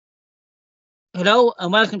Hello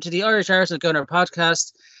and welcome to the Irish Arsenal Gunner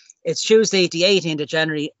podcast. It's Tuesday, the 18th of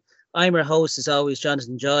January. I'm your host, as always,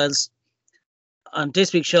 Jonathan Giles. On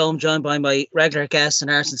this week's show, I'm joined by my regular guests and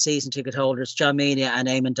Arsenal season ticket holders, John Melia and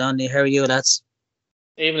Eamonn Donnelly. How are you, lads?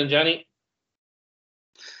 Evening, Johnny.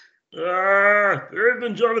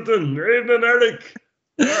 Evening, Jonathan. Evening, Eric.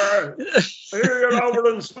 I hear you're over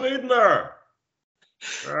in Sweden there.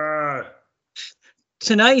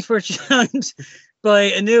 Tonight we're joined by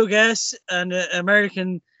a new guest and an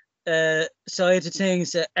American side of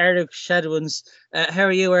things, Eric Shadowens. How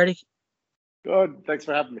are you, Eric? Good, thanks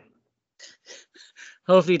for having me.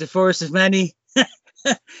 Hopefully the first of many,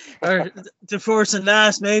 or the first and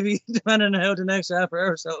last, maybe, depending on how the next half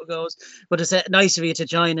hour or so goes. But it's nice of you to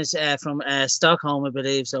join us from Stockholm, I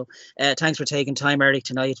believe. So thanks for taking time, Eric,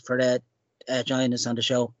 tonight for joining us on the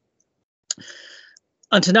show.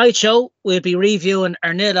 On tonight's show, we'll be reviewing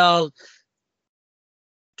our 0-0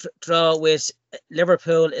 draw with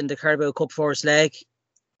Liverpool in the Carabao Cup first leg.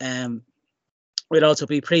 We'll also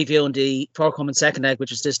be previewing the forthcoming second leg,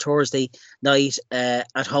 which is this Thursday night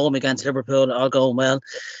at home against Liverpool, all going well.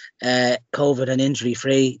 COVID and injury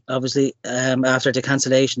free, obviously, after the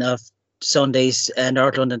cancellation of Sunday's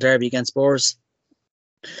North London derby against Spurs.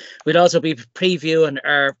 We'll also be previewing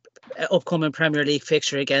our upcoming Premier League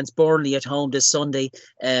fixture against Burnley at home this Sunday,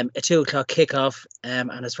 a 2 o'clock kickoff.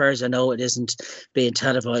 And as far as I know, it isn't being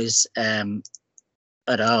televised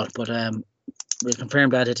at all. But we'll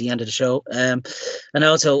confirm that at the end of the show. And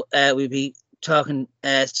also, we'll be talking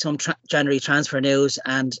some January transfer news.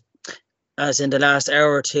 And as in the last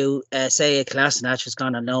hour or two, Sead Kolasinac has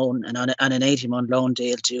gone on loan and on an 80-month loan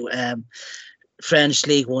deal to French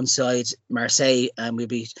League One side Marseille. And we'll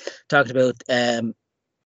be talking about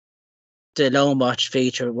the loan watch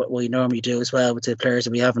feature, what we normally do as well with the players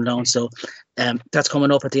that we have on loan. So that's coming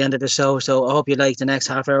up at the end of the show. So I hope you like the next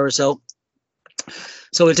half hour or so.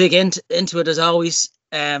 So we'll dig into it as always.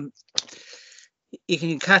 You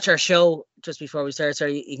can catch our show, just before we start,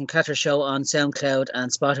 you can catch our show on SoundCloud and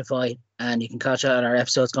Spotify, and you can catch out our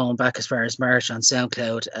episodes going back as far as March on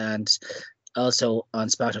SoundCloud and also on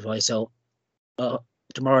Spotify. So the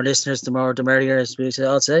more listeners, the more the merrier, as we should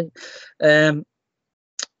all say.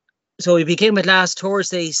 So we begin with last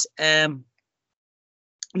Thursday's 0-0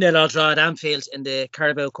 draw at Anfield in the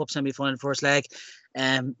Carabao Cup Semi Final first leg.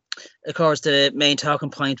 Of course, the main talking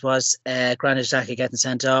point was Granit Xhaka getting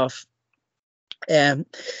sent off.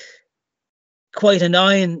 Quite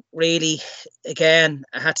annoying, really. Again,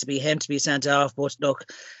 it had to be him to be sent off, but look,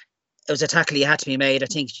 it was a tackle he had to be made. I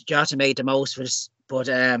think Jota made the most of it, but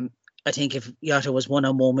I think if Jota was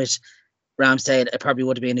one-on-one with Ramsdale, it probably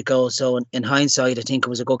would have been a goal. So in hindsight, I think it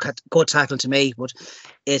was a good tackle to make, but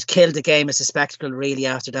it killed the game as a spectacle really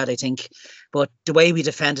after that, I think. But the way we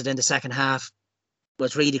defended in the second half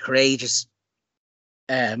was really courageous.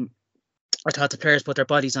 I thought the players put their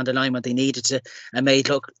bodies on the line when they needed to and made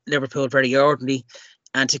Liverpool very ordinary.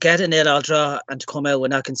 And to get a 0-0 draw and to come out with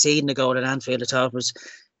not conceding a goal at Anfield, I thought was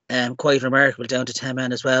quite remarkable, down to 10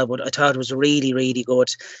 men as well. But I thought it was a really, really good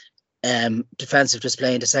defensive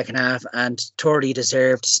display in the second half and thoroughly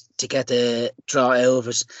deserved to get the draw out of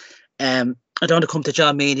it. I don't want to come to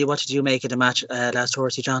John Meany. What did you make of the match last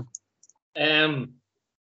Thursday, John? I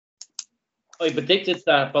predicted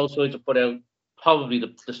that both sides would put out probably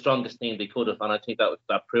the strongest team they could have, and I think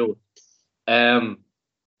that proved. I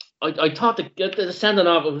thought the sending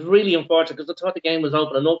off, it was really unfortunate because I thought the game was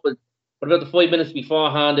opening up, but about the 5 minutes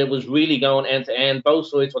beforehand, it was really going end to end. Both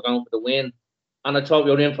sides were going for the win. And I thought we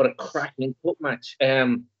were in for a cracking cup match.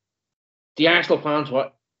 The Arsenal fans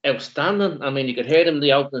were outstanding. I mean, you could hear them in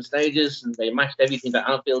the opening stages, and they matched everything that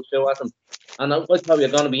Anfield threw at them. And I thought we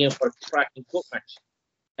were going to be in for a cracking cup match.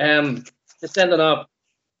 The sending off, to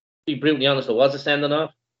be brutally honest, it was a sending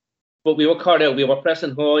off. But we were caught out. We were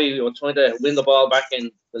pressing high. We were trying to win the ball back in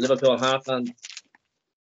the Liverpool half. And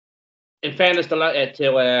in fairness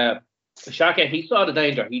to Xhaka, he saw the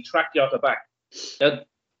danger. He tracked Jota back.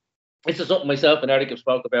 This is something myself and Eric have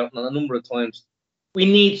spoke about a number of times. We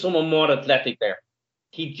need someone more athletic there.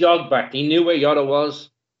 He jogged back. He knew where Jota was,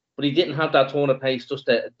 but he didn't have that turn of pace just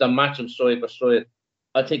to match him stride for stride.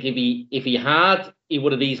 I think if he had, he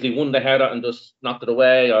would have easily won the header and just knocked it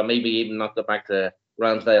away, or maybe even knocked it back to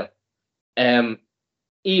Ramsdale.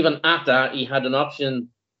 Even at that, he had an option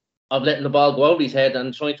of letting the ball go over his head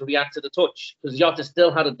and trying to react to the touch, because Jota still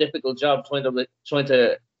had a difficult job trying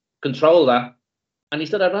to control that. And he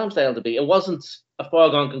still had Ramsdale to be. It wasn't a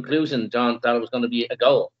foregone conclusion, John, that it was going to be a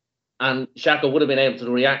goal. And Xhaka would have been able to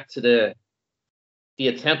react to the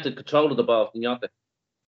attempted control of the ball from Jota.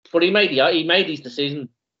 But he made his decision,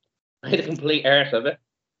 made a complete arse of it,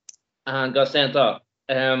 and got sent off.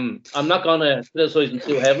 I'm not going to criticise him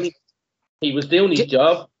too heavily. He was doing his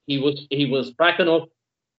job. He was backing up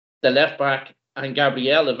the left back and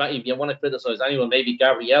Gabriel. If you want to criticise anyone, maybe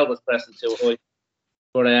Gabriel was pressing too high.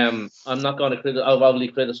 But I'm not going to overly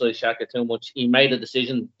criticise Xhaka too much. He made a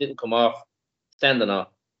decision, didn't come off, sending off.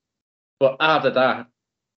 But after that,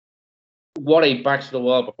 what a back to the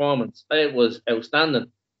wall performance! It was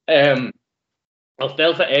outstanding. I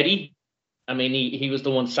felt for Eddie. I mean, he was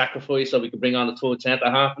the one sacrificed so we could bring on the third centre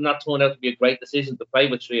half, and that turned out to be a great decision to play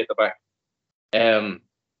with three at the back.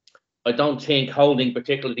 I don't think Holding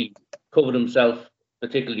particularly covered himself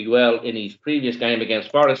particularly well in his previous game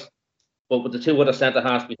against Forest, but with the two other centre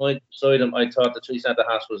halves beside him, I thought the three centre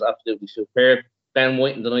halves was absolutely superb. Ben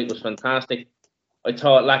White in the night was fantastic. I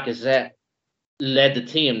thought Lacazette led the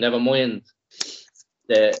team. Never mind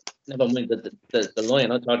the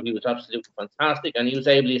line. I thought he was absolutely fantastic, and he was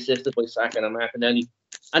ably assisted by Saka and Martinelli,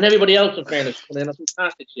 and everybody else in fairness put in a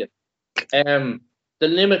fantastic shit. The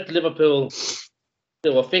limit Liverpool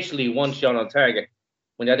to officially one shot on target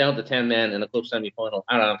when they're down to 10 men in a club semi final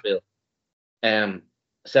at Anfield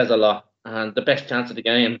says a lot. And the best chance of the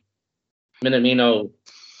game, Minamino,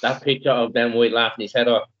 that picture of Ben White laughing his head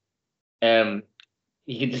off.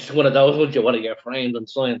 Just one of those ones you want to get framed and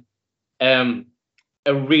signed.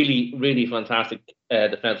 A really, really fantastic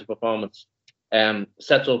defensive performance.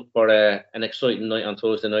 Sets up for an exciting night on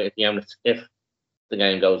Thursday night at the Emirates if the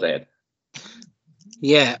game goes ahead.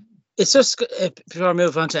 Yeah, it's just before I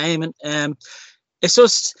move on to Eamonn, it's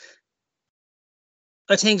just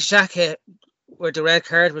I think Xhaka, where the red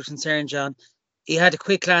card was concerned, John, he had a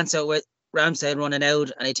quick glance out with Ramsdale running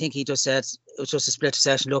out, and I think he just said it was just a split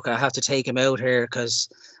decision. Look, I have to take him out here because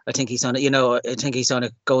I think he's on it. I think he's on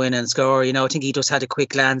to go in and score. I think he just had a quick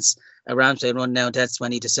glance at Ramsdale running out. That's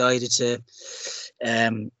when he decided to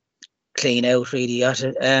clean out. Really,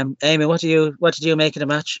 Eamonn, what did you make of the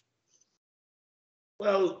match?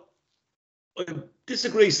 Well, I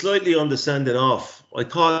disagree slightly on the sending off. I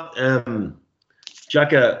thought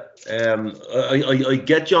Xhaka. I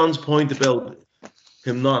get John's point about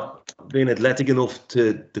him not being athletic enough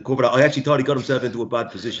to cover that. I actually thought he got himself into a bad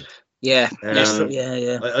position. Yeah,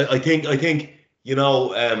 yeah. I think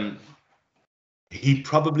he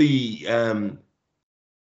probably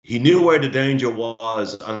he knew where the danger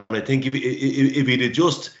was, and I think if he'd have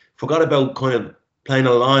just forgot about kind of playing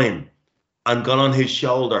a line and gone on his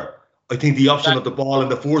shoulder, I think the option of the ball in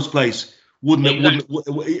the first place he wouldn't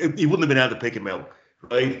have been able to pick him out,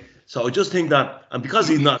 right? So I just think that, and because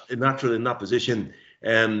he's not natural in that position,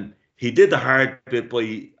 he did the hard bit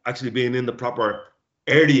by actually being in the proper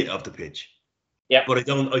area of the pitch. Yeah. But I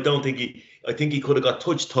think he could have got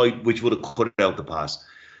touch tight, which would have cut out the pass.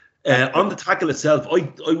 On the tackle itself,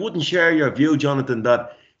 I wouldn't share your view, Jonathan,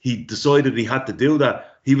 that he decided he had to do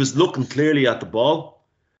that. He was looking clearly at the ball,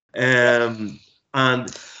 and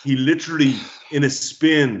he literally, in a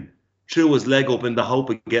spin, threw his leg up in the hope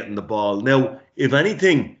of getting the ball. Now, if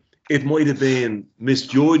anything, it might have been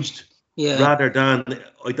misjudged. Yeah. Rather than,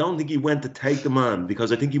 I don't think he went to take the man,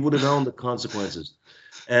 because I think he would have known the consequences.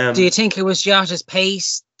 Do you think it was Jota's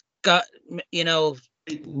pace?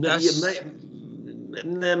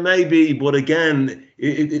 Maybe, but again,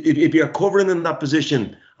 if you're covering in that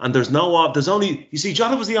position and there's only, you see,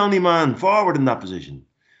 Jota was the only man forward in that position,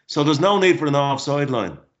 so there's no need for an offside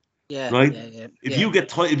line. Yeah. Right. Yeah. If you get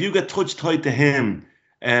touched tight to him,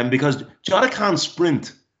 because Jota can't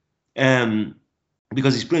sprint,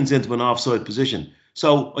 because he sprints into an offside position.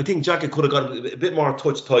 So I think Xhaka could have got a bit more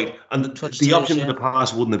touch tight, and the option of the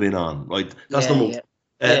pass wouldn't have been on. Right. That's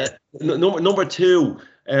number two.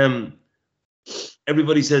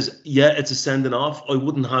 Everybody says, it's a sending off. I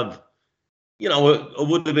wouldn't have, I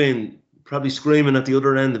would have been probably screaming at the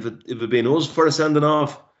other end if it had been us for a sending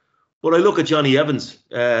off. But I look at Johnny Evans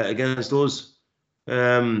against us,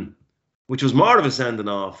 which was more of a sending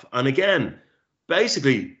off. And again,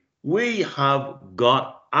 basically, we have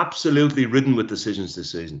got absolutely ridden with decisions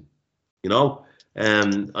this season,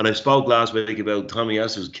 and I spoke last week about Tommy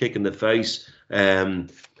Esser's kick in the face,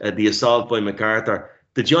 the assault by MacArthur.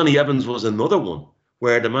 The Johnny Evans was another one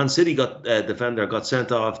where the Man City defender got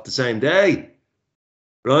sent off the same day,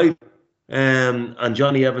 right? And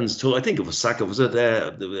Johnny Evans, I think it was Saka, was it?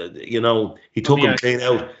 He took him clean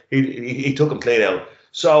out. He took him clean out.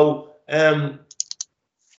 So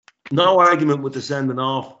no argument with the sending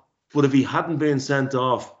off. But if he hadn't been sent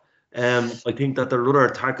off, I think that there are other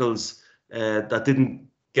tackles that didn't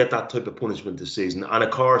get that type of punishment this season. And of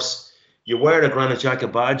course, you wear the Granit Xhaka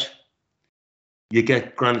badge, you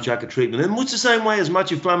get Granit Xhaka treatment in much the same way as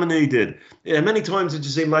Mathieu Flamini did. Many times did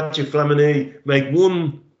you see Mathieu Flamini make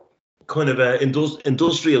one kind of a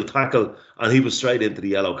industrial tackle, and he was straight into the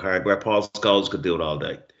yellow card, where Paul Scholes could do it all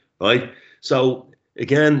day, right? So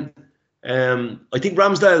again, I think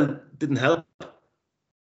Ramsdale didn't help.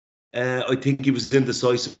 I think he was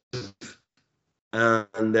indecisive,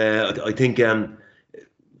 and I think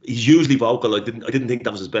he's usually vocal. I didn't think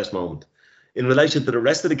that was his best moment. In relation to the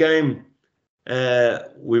rest of the game,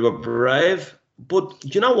 we were brave, but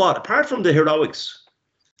you know what? Apart from the heroics,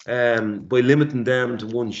 by limiting them to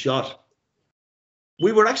one shot,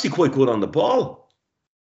 we were actually quite good on the ball.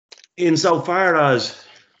 Insofar as,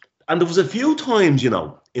 and there was a few times,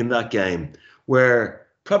 in that game where,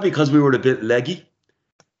 probably because we were a bit leggy,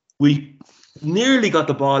 we nearly got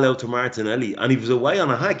the ball out to Martinelli, and he was away on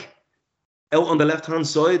a hack out on the left-hand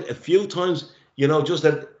side a few times, just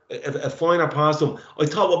a finer pass to him. I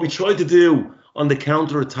thought what we tried to do on the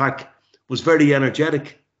counter-attack was very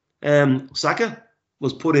energetic. Saka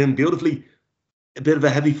was put in beautifully, a bit of a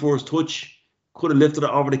heavy first touch, could have lifted it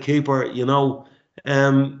over the keeper,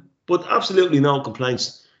 but absolutely no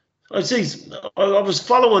complaints. I was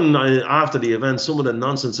following after the event some of the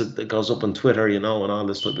nonsense that goes up on Twitter, and all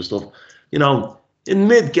this type of stuff. In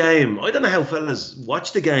mid-game, I don't know how fellas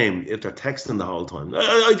watch the game if they're texting the whole time.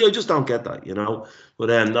 I just don't get that,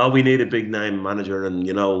 But no, we need a big-name manager, and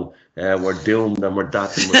we're doomed, and we're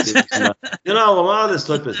that, and we're this, and that. All this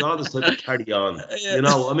type of carry on.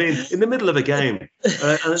 I mean, in the middle of a game,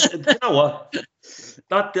 and you know what?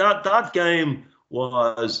 That game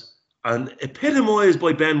was epitomised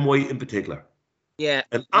by Ben White in particular. Yeah,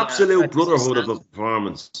 an absolute brotherhood of a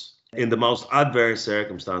performance in the most adverse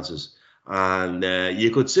circumstances. And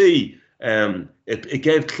you could see it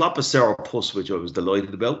gave Klopp a sour puss, which I was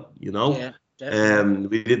delighted about, Yeah, definitely.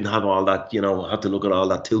 we didn't have all that, have to look at all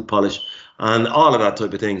that tooth polish and all of that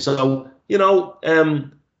type of thing. So,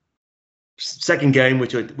 second game,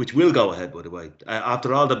 which will go ahead, by the way.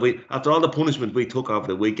 After all the punishment we took over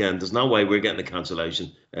the weekend, there's no way we're getting a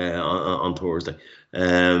cancellation on Thursday.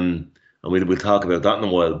 And we'll talk about that in a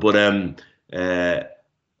while. But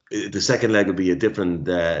the second leg will be a different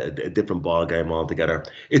ball game altogether.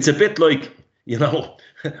 It's a bit like,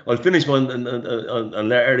 I'll finish one and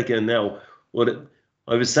let Eric in now. What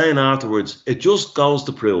I was saying afterwards, it just goes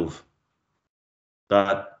to prove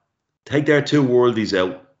that take their two worldies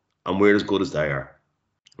out and we're as good as they are,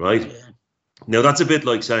 right? Yeah. Now that's a bit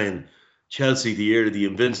like saying Chelsea, the year of the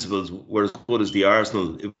Invincibles, were as good as the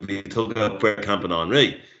Arsenal if we took out Bergkamp and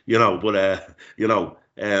Henry,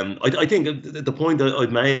 I think the point that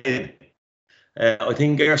I've made, I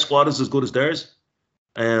think our squad is as good as theirs,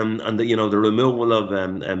 and the removal of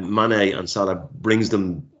Mane and Salah pegs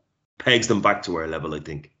them back to our level. I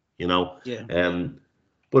think, Yeah.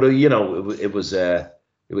 But it was a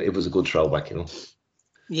good throwback,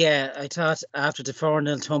 Yeah, I thought after the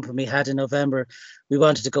 4-0 thumping we had in November, we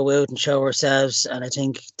wanted to go out and show ourselves, and I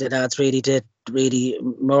think the lads really did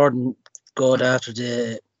more than good after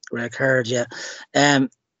the red card. Yeah.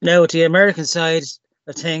 Now the American side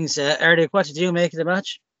of things, Eric, what did you make of the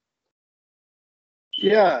match?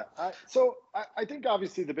 Yeah, so I think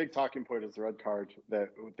obviously the big talking point is the red card that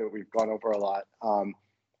we've gone over a lot.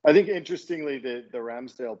 I think interestingly the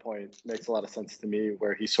Ramsdale point makes a lot of sense to me,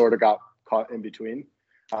 where he sort of got caught in between.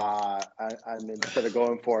 And instead of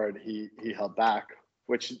going for it, he held back,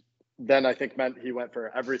 which then I think meant he went for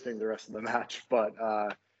everything the rest of the match. But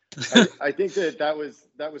I think that was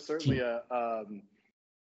certainly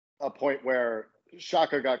a point where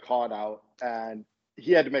Xhaka got caught out, and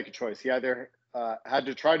he had to make a choice. He either had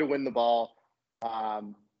to try to win the ball,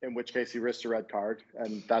 in which case he risked a red card,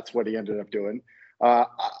 and that's what he ended up doing.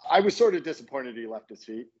 I was sort of disappointed he left his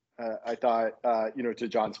feet. I thought, to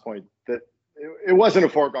John's point, that it wasn't a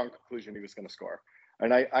foregone conclusion he was going to score.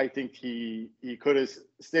 And I think he could have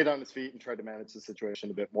stayed on his feet and tried to manage the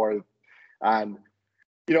situation a bit more. And,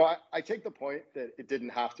 I take the point that it didn't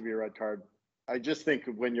have to be a red card. I just think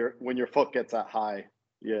when your foot gets that high,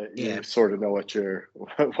 you sort of know what you're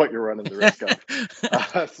running the risk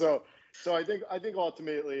of. So I think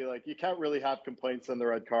ultimately, like, you can't really have complaints on the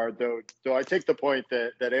red card, though I take the point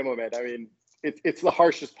that Eamonn made. I mean, it's the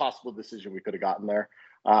harshest possible decision we could have gotten there.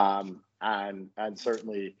 And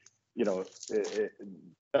certainly,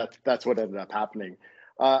 that's what ended up happening.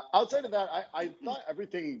 Outside of that, I thought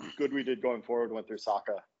everything good we did going forward went through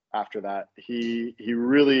Saka after that. He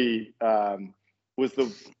really was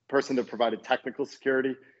the person that provided technical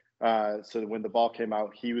security. So that when the ball came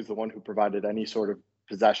out, he was the one who provided any sort of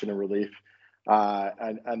possession and relief.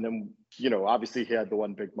 And then, obviously he had the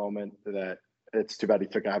one big moment that it's too bad he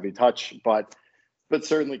took a heavy touch, but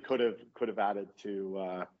certainly could have added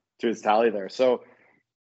to his tally there. So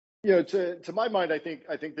To my mind, I think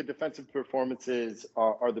the defensive performances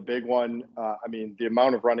are the big one. I mean, the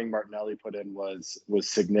amount of running Martinelli put in was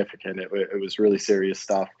significant. It was really serious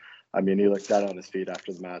stuff. I mean, he looked dead on his feet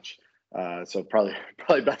after the match. So probably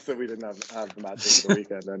best that we didn't have the match over the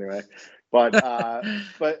weekend anyway. But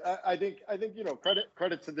I think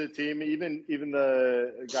credit to the team, even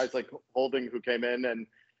the guys like Holding who came in and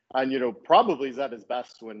probably is at his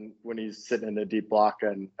best when he's sitting in a deep block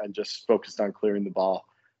and just focused on clearing the ball.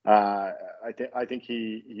 I think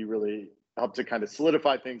he really helped to kind of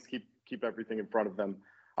solidify things, keep everything in front of them,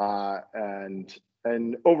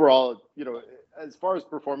 and overall, as far as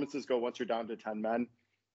performances go, once you're down to 10 men,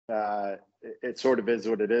 it sort of is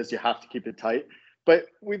what it is. You have to keep it tight. But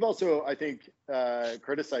we've also, I think,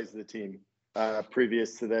 criticized the team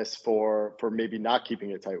previous to this for maybe not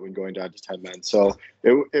keeping it tight when going down to 10 men. So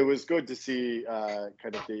it was good to see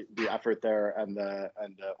kind of the effort there and the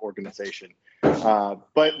organization.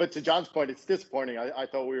 But to John's point, it's disappointing. I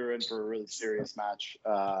thought we were in for a really serious match.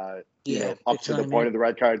 Up to the point of the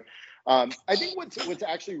red card. I think what's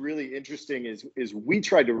actually really interesting is we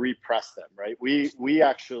tried to repress them, right? We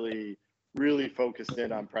actually really focused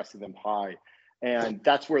in on pressing them high, and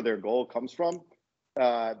that's where their goal comes from,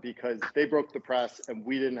 because they broke the press and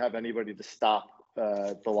we didn't have anybody to stop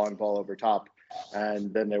the long ball over top,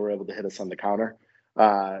 and then they were able to hit us on the counter.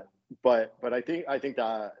 But I think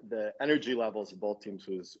the energy levels of both teams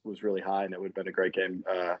was really high, and it would have been a great game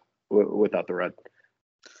without the red.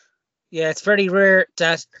 Yeah, it's very rare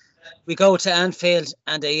that we go to Anfield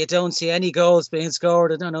and you don't see any goals being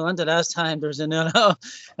scored. I don't know when the last time there was a nil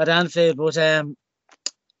at Anfield, but that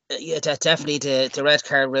definitely the red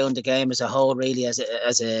card ruined the game as a whole, really, as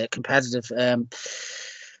a competitive.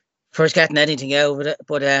 First getting anything out of it,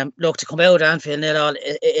 but look, to come out at Anfield nil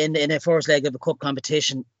in a first leg of a cup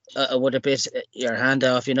competition, I would have bit your hand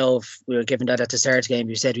off. If we were given that at the start of the game,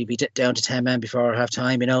 you said we'd be down to 10 men before half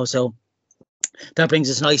time. So that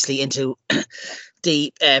brings us nicely into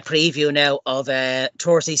the preview now of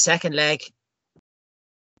Thursday's second leg,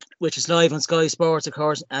 which is live on Sky Sports, of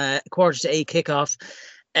course, 7:45 kickoff.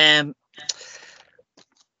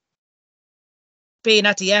 Being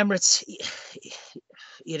at the Emirates,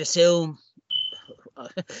 you'd assume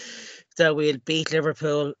that we'll beat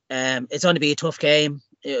Liverpool. It's going to be a tough game.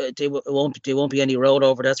 There won't be any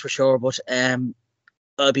rollover, that's for sure. But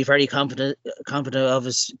I'll be very confident of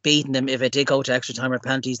us beating them. If it did go to extra time or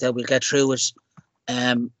penalties, that we'll get through it.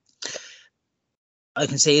 I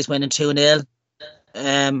can see us winning 2-0.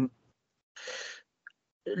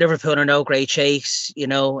 Liverpool are no great shakes, I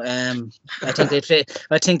think they'd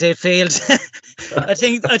failed. I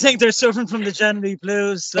think they're suffering from the January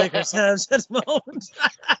blues like ourselves at the moment.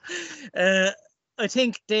 I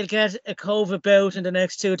think they'll get a COVID bout in the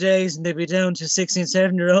next 2 days and they'll be down to 16,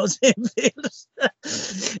 17-year-olds in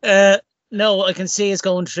field. No, I can see us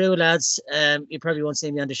going through, lads. You probably won't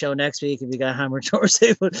see me on the show next week if we get hammered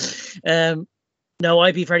Thursday, but no,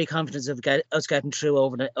 I'd be very confident of us getting through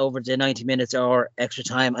over the 90 minutes or extra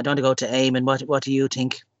time. I don't want to go to Eamonn. What do you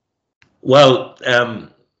think? Well,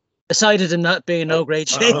 aside of them not being no great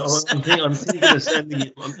shakes, I'm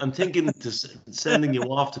thinking to sending you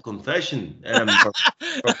off to confession for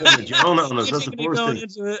putting a John on us. That's the first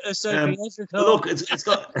thing. Look,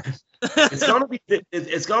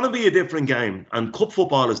 it's going to be a different game, and cup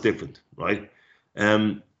football is different, right?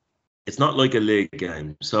 It's not like a league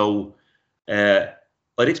game, so I'd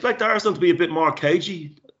expect Arsenal to be a bit more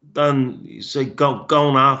cagey than say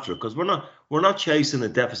going after it, because we're not chasing a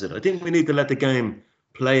deficit. I think we need to let the game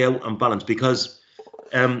play out and balance, because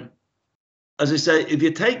as I say, if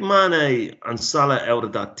you take Mane and Salah out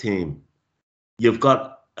of that team, you've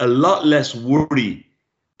got a lot less worry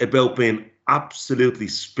about being absolutely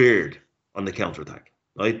speared on the counter-attack,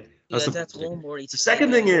 right? That's one worry. The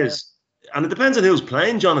second thing is, and it depends on who's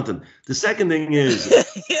playing, Jonathan. The second thing is,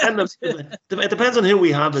 it depends on who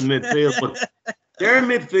we have in midfield. But their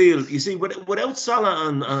midfield, you see, without Salah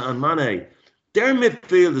and Mane, their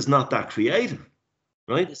midfield is not that creative,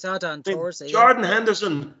 right? You saw that on Thursday. Jordan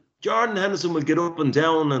Henderson will get up and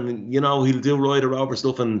down, and he'll do right or over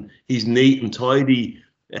stuff, and he's neat and tidy.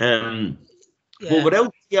 But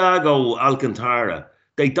without Thiago Alcantara,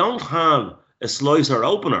 they don't have a slicer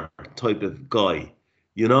opener type of guy.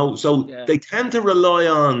 So they tend to rely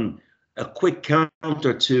on a quick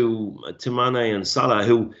counter to Mane and Salah,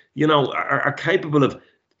 who are capable of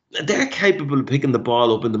picking the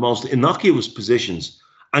ball up in the most innocuous positions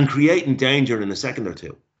and creating danger in a second or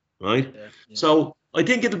two, right? Yeah. So I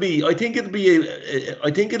think it'll be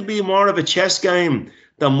more of a chess game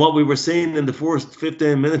than what we were seeing in the first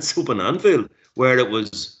 15 minutes up in Anfield, where it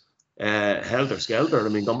was helter skelter. I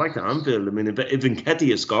mean, going back to Anfield, I mean, if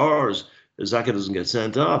Nketiah scores, Xhaka doesn't get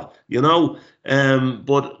sent off, you know.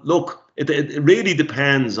 But look, it really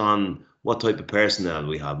depends on what type of personnel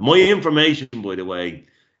we have. My information, by the way,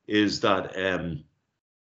 is that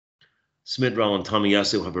Smith Rowe and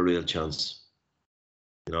Tomiyasu have a real chance.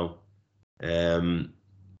 You know,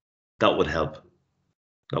 that would help.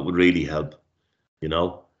 That would really help. You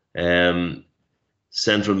know,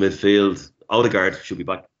 central midfield, Odegaard should be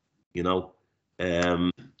back. You know,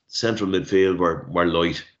 central midfield we're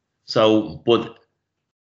light. So, but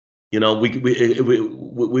you know,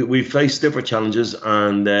 we face different challenges,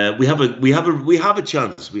 and we have a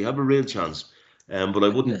chance. We have a real chance. But I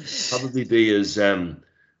wouldn't probably be as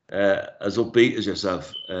upbeat as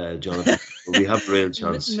yourself, Jonathan. But we have a real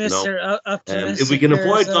chance. Mr. You know, Optimistic. if we can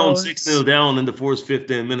avoid going 6-0 6-0 down in the first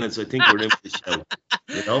 15 minutes, I think we're in the show.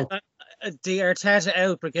 You know, the Arteta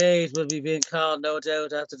out brigade will be being called, no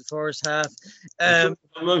doubt, after the first half.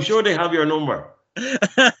 I'm sure they have your number.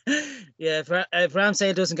 Yeah, if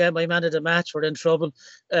Ramsdale doesn't get my man of the match, we're in trouble.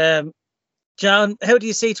 John, how do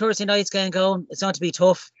you see Thursday night's game going? It's going to be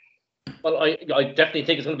tough. Well, I definitely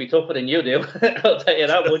think it's going to be tougher than you do. I'll tell you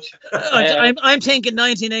that much. I'm thinking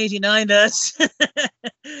 1989. That's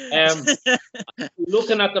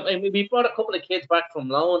looking at them. I mean, we brought a couple of kids back from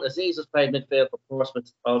loan. Aziz has played midfield for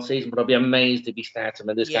Portsmouth all season, but I'll be amazed if he starts him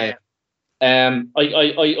in this game. I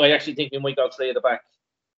actually think we might go three at the back.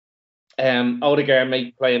 Odegaard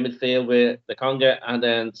may play in midfield with the Conga, and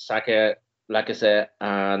then Saka, Lacazette,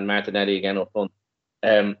 and Martinelli again up front.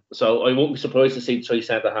 So I won't be surprised to see three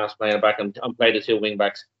centre halves playing back and play the two wing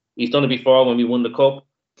backs. He's done it before when we won the cup,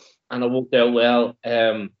 and it worked out well.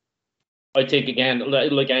 I think again, it'll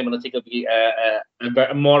be a game, and I think it'll be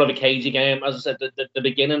a more of a cagey game. As I said, the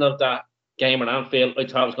beginning of that game at Anfield, I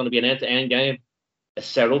thought it was going to be an end-to-end game. It's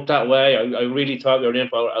set up that way. I really thought we were in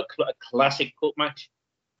for a classic cup match.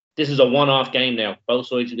 This is a one-off game now. Both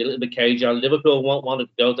sides will be a little bit cagey. Liverpool won't want to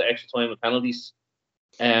go to extra time and penalties.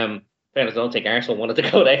 Fairness, I don't think Arsenal wanted to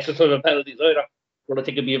go to extra time and penalties either. But I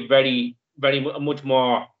think it'd be a very, very much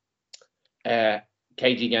more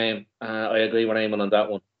cagey game. I agree with Eamonn on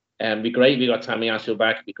that one. It'd be great we got Tomiyasu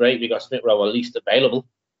back. It'd be great we got Smith Rowe at least available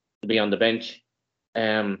to be on the bench.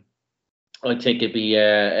 I think it'd be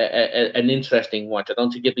an interesting watch. I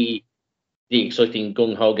don't think it'd be the exciting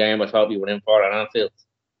gung-ho game I thought we were in for at Anfield.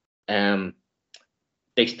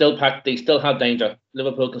 They still have danger.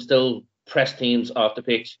 Liverpool can still press teams off the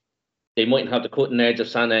pitch. They mightn't have the cutting edge of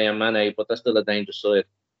Sané and Mane, but they're still a dangerous side.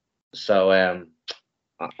 So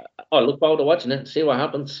I look forward to watching it, see what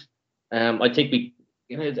happens. I think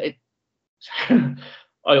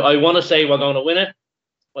I want to say we're going to win it.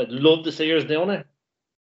 I'd love to see us doing it,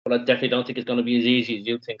 but I definitely don't think it's going to be as easy as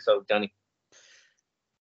you think so, Johnny.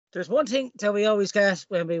 There's one thing that we always get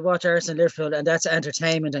when we watch Arsenal and Liverpool, and that's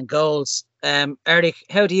entertainment and goals. Eric,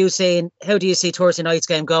 how do you see Thursday night's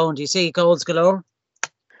game going? Do you see goals galore?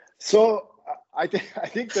 So I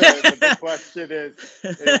think the big question is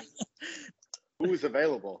who's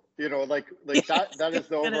available. You know, like that is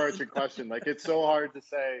the overarching question. Like, it's so hard to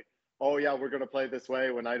say, oh yeah, we're going to play this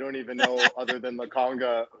way when I don't even know other than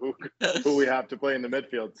Lokonga who we have to play in the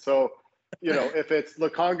midfield. So, you know, if it's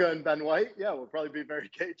Lokonga and Ben White, yeah, we'll probably be very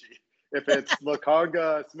cagey. If it's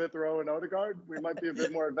Lokonga, Smith Rowe, and Odegaard, we might be a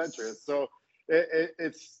bit more adventurous. So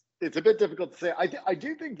it's a bit difficult to say. I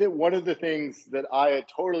do think that one of the things that I had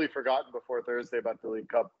totally forgotten before Thursday about the League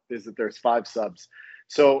Cup is that there's 5 subs.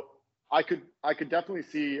 So I could definitely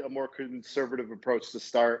see a more conservative approach to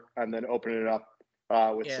start and then open it up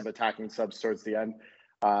with some attacking subs towards the end,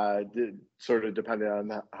 sort of depending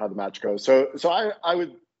on how the match goes. So I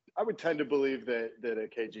would tend to believe that a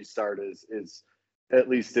KG start is at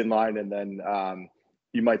least in line, and then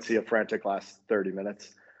you might see a frantic last 30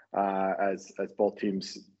 minutes as both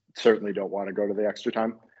teams certainly don't want to go to the extra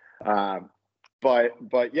time.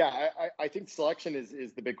 But yeah, I think selection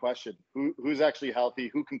is the big question. Who's actually healthy?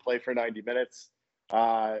 Who can play for 90 minutes?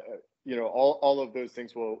 You know, all of those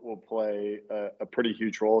things will play a pretty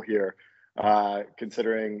huge role here,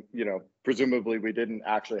 considering, you know, presumably we didn't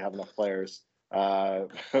actually have enough players for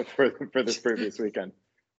this previous weekend.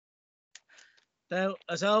 Now,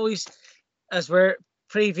 as always, as we're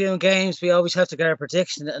previewing games, we always have to get our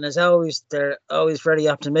prediction, and as always, they're always very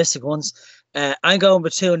optimistic ones. I'm going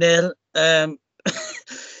with 2-0. I'm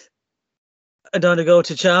going to go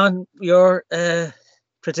to John. Your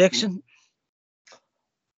prediction?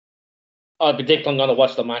 I predict I'm going to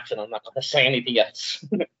watch the match and I'm not going to say anything else.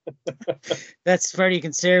 That's a very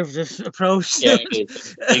conservative approach. Yeah, it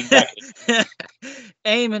is. Exactly.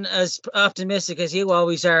 Eamonn, as optimistic as you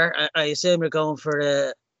always are, I assume you're going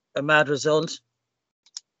for a mad result.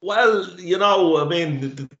 Well, I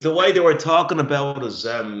mean, the way they were talking about us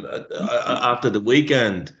after the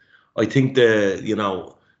weekend, I think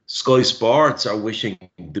Sky Sports are wishing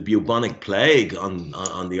the bubonic plague on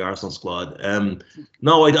the Arsenal squad.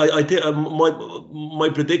 No, I think my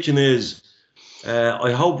prediction is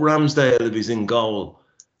I hope Ramsdale, if he's in goal,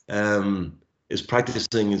 is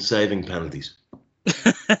practicing and saving penalties.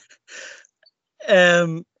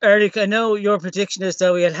 Eric, I know your prediction is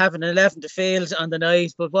that we'll have an 11 to field on the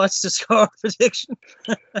night, but what's the score prediction?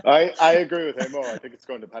 I agree with Amo. I think it's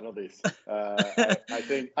going to penalties. I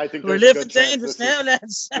think we're there's living a good chance dangerous now,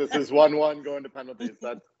 lads. This is 1-1 going to penalties.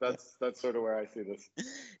 That's sort of where I see this.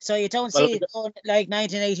 So you don't see it going like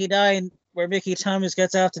 1989, where Mickey Thomas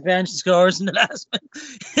gets off the bench and scores in the last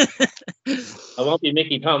minute. I won't be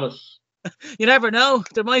Mickey Thomas. You never know.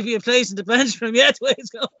 There might be a place in the bench for him yet. The way it's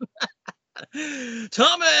going.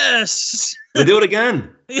 Thomas! We do it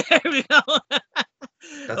again. Here we go.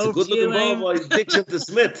 That's a good looking ball by Dixon to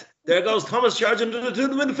Smith. There goes Thomas charging to the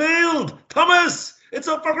midfield. Thomas! It's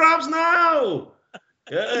up for grabs now!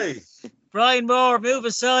 Yay! Brian Moore, move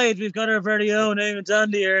aside. We've got our very own Eamonn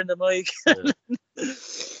Donnelly here in the mic. Yeah.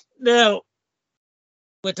 Now,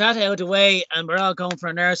 with that out of the way, and we're all going for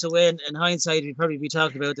an Arsenal win, in hindsight, we'd probably be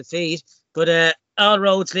talking about defeat. But all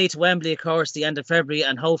roads lead to Wembley, of course, the end of February,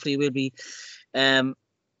 and hopefully we'll be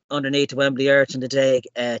underneath the Wembley earth in the day.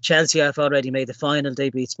 Chelsea have already made the final. They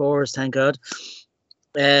beat Spurs, thank God.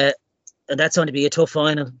 And that's going to be a tough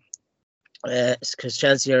final because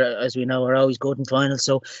Chelsea, as we know, are always good in finals.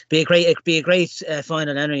 So be a great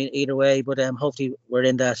final anyway, either way. But hopefully we're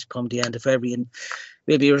in that come the end of February, and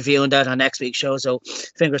we'll be reviewing that on next week's show. So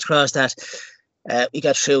fingers crossed that we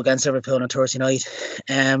get through against Liverpool on Thursday night.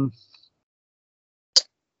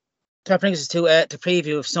 That brings us to the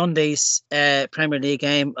preview of Sunday's Premier League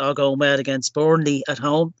game, all going well against Burnley at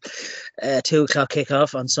home. 2 o'clock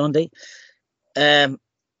kickoff on Sunday.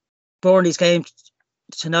 Burnley's game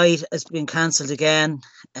tonight has been cancelled again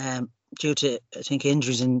due to, I think,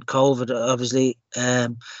 injuries and COVID, obviously. They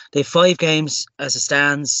have 5 games as it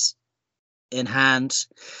stands in hand.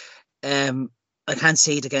 I can't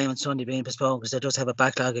see the game on Sunday being postponed because they just have a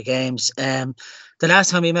backlog of games. The last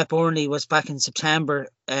time we met Burnley was back in September.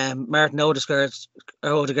 Martin Odegaard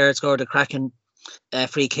scored a cracking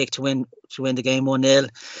free kick to win the game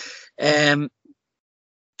 1-0.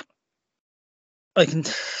 I can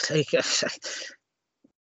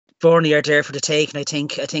Burnley are there for the take, and I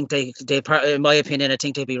think they in my opinion, I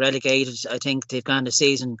think they'll be relegated. I think they've gone the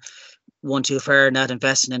season one too far, not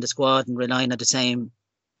investing in the squad and relying on the same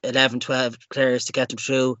 11, 12 players to get them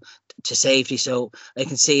through to safety. So I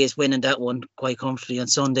can see us winning that one quite comfortably on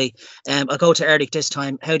Sunday. I'll go to Eric this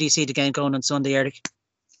time. How do you see the game going on Sunday, Eric?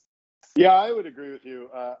 Yeah, I would agree with you.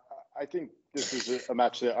 I think this is a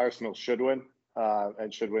match that Arsenal should win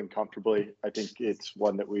and should win comfortably. I think it's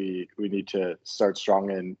one that we need to start strong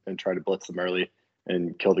in and try to blitz them early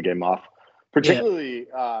and kill the game off. Particularly,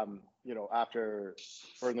 after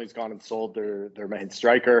Burnley's gone and sold their main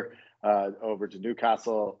striker over to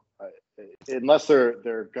Newcastle, unless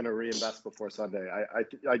they're going to reinvest before Sunday.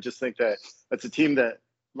 I just think that it's a team that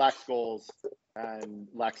lacks goals and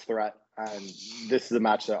lacks threat, and this is a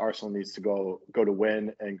match that Arsenal needs to go to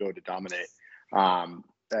win and go to dominate,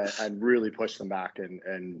 and really push them back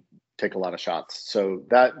and take a lot of shots. So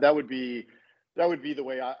that would be the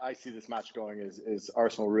way I see this match going. Is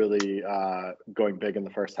Arsenal really going big in the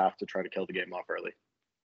first half to try to kill the game off early?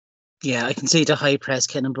 Yeah, I can see the high press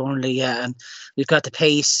killing Burnley. Yeah, and we've got the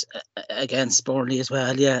pace against Burnley as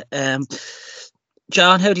well. Yeah,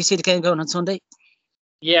 John, how do you see the game going on Sunday?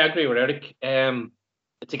 Yeah, I agree with Eric.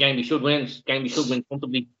 It's a game we should win. It's a game we should win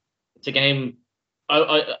comfortably. It's a game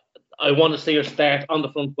I want to see us start on the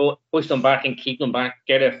front foot, push them back and keep them back,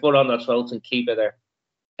 get their foot on their throats and keep it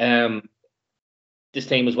there. This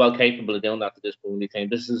team is well capable of doing that to this Burnley team.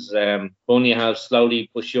 This is Burnley have slowly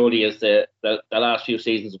but surely, as the last few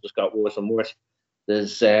seasons have just got worse and worse.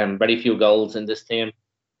 There's very few goals in this team.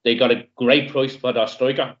 They got a great price for their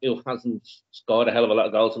striker, who hasn't scored a hell of a lot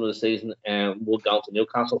of goals in the season, and would go to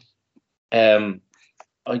Newcastle. I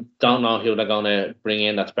don't know who they're going to bring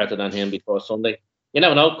in that's better than him before Sunday. You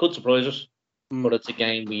never know, could surprise us, but it's a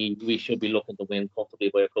game we should be looking to win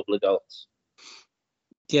comfortably by a couple of goals.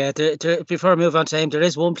 Yeah, before I move on to him, there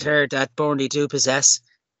is one player that Burnley do possess,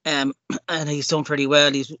 and he's done pretty well.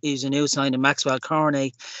 He's a new signing, Maxwell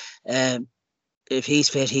Cornet. If he's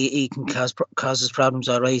fit, he can cause us problems.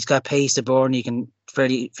 All right, he's got pace to Burnley. He can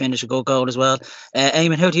fairly finish a good goal as well.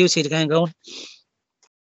 Eamonn, how do you see the game going?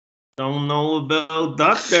 Don't know about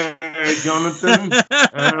that there, Jonathan.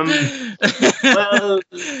 Well,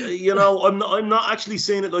 I'm not actually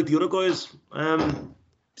seeing it like the other guys.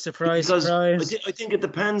 Surprise, because surprise. I think it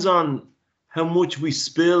depends on how much we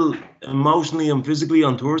spill emotionally and physically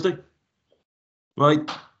on Thursday, right?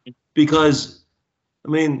 Because I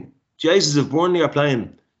mean, Jesus, if Burnley are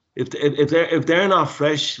playing, if they're not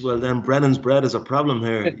fresh, well then Brennan's bread is a problem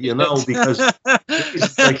here, you know, because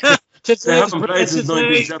Jesus, like they haven't played since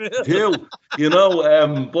 1972, you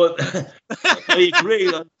know. But I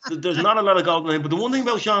agree. There's not a lot of goals in him. But the one thing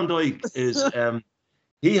about Sean Dyche is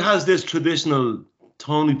he has this traditional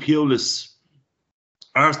Tony Pulis,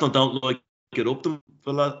 Arsenal don't like it up them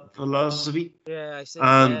philosophy. Yeah, I see.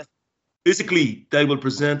 And physically, they will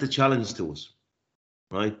present a challenge to us,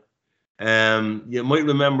 right? You might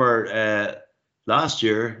remember last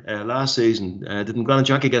season, didn't Granit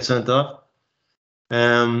Xhaka get sent off?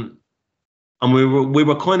 And we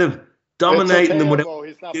were kind of dominating them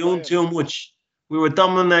without doing too much. We were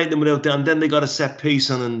dominating them without that, and then they got a set piece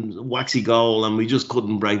and a waxy goal, and we just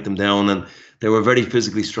couldn't break them down. And they were very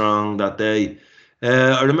physically strong that day.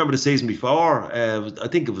 I remember the season before. I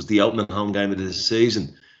think it was the opening home game of the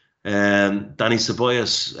season. Danny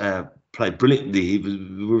Ceballos played brilliantly.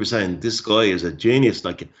 We were saying this guy is a genius,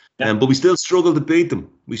 but we still struggled to beat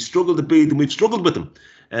them. We've struggled with them.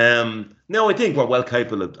 Now I think we're well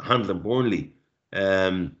capable of handling Burnley.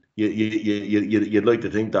 You'd like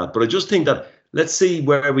to think that, but I just think that let's see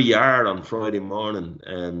where we are on Friday morning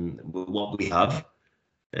and what we have.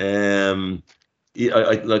 Looking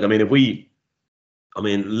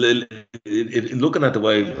at the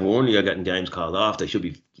way Burnley are getting games called off, they should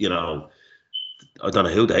be, you know, I don't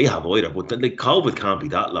know who they have either, but COVID can't be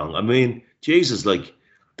that long. I mean, Jesus, like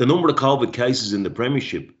the number of COVID cases in the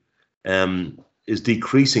Premiership is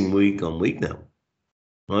decreasing week on week now,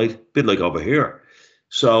 right? A bit like over here.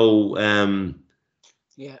 So,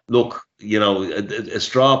 look, you know, a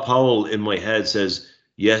straw poll in my head says,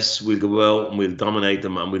 yes, we'll go out and we'll dominate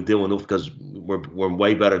them and we'll do enough because we're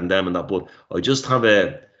way better than them and that. But I just have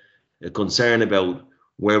a concern about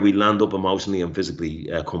where we land up emotionally and physically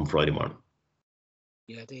come Friday morning.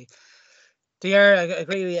 Yeah, they are. I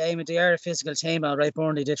agree with you, Eamon. They are a physical team, all right.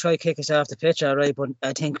 Burnley, they try to kick us off the pitch, all right. But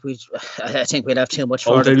I think we'd have too much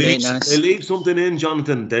for them. They leave something in,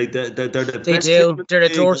 Jonathan. They're the best. Do. They're a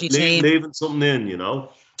dirty team. Leaving something in, you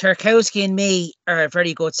know. Tarkowski and me are a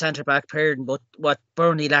very good centre back pairing, but what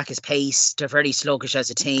Burnley lack is pace. They're very sluggish as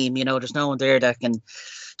a team. You know, there's no one there that can.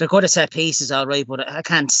 They're good at set pieces, all right. But I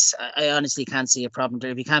honestly can't see a problem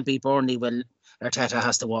there. If you can't beat Burnley, well, Arteta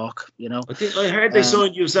has to walk, you know. I heard they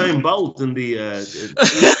signed Usain Bolt in the Arteta.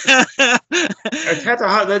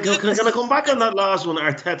 Can I come back on that last one?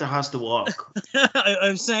 Arteta has to walk.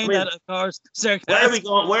 I'm saying that, of course. Where are we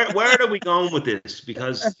going? Where are we going with this?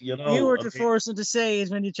 Because you know, you were the first one to say it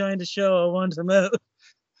when you joined the show. I wanted them out.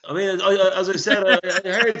 I mean, as I said, I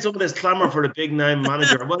heard some of this clamour for the big name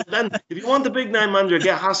manager. Well, then, if you want the big name manager,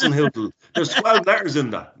 get Hasenhüttl. There's 12 letters in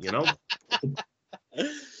that, you know.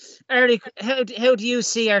 Eric, how do you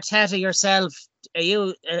see Arteta yourself? Are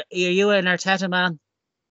you an Arteta man?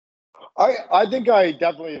 I think I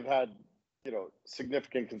definitely have had, you know,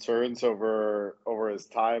 significant concerns over his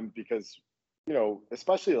time because, you know,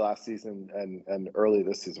 especially last season and early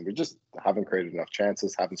this season, we just haven't created enough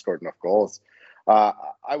chances, haven't scored enough goals.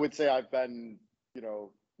 I would say I've been, you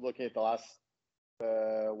know, looking at the last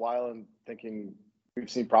while and thinking we've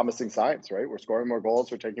seen promising signs, right? We're scoring more goals,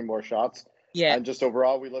 we're taking more shots. Yeah. And just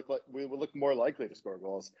overall, we will look more likely to score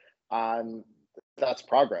goals, and that's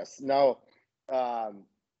progress. Now,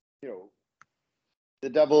 you know, the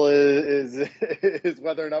devil is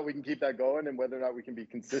whether or not we can keep that going, and whether or not we can be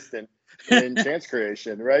consistent in chance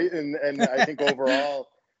creation, right? And I think overall,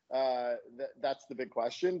 that's the big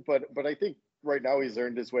question. But I think right now he's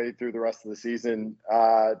earned his way through the rest of the season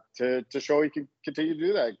to show he can continue to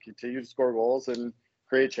do that, continue to score goals and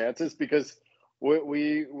create chances because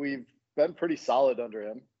we've been pretty solid under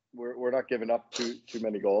him. We're not giving up too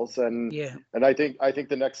many goals, and I think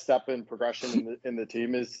the next step in progression in the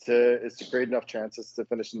team is to create enough chances to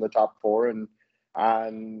finish in the top four and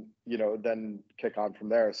you know then kick on from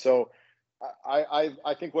there. So I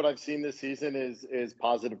think what I've seen this season is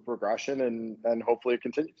positive progression and hopefully it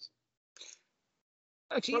continues.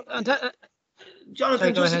 Actually,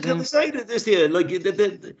 Jonathan, just can I say this here? Like,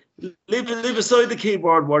 leave aside the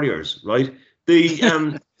keyboard warriors, right?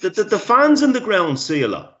 The fans in the ground see a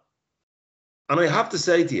lot, and I have to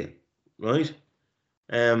say to you, right?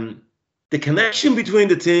 The connection between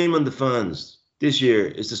the team and the fans this year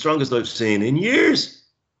is the strongest I've seen in years.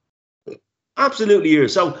 Absolutely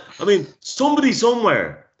years. So, I mean, somebody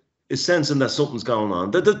somewhere is sensing that something's going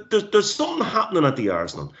on. There's something happening at the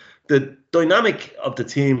Arsenal. The dynamic of the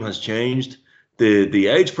team has changed. The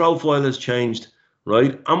age profile has changed.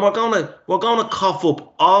 right? And we're gonna cough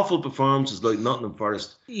up awful performances like Nottingham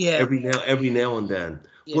Forest every now and then.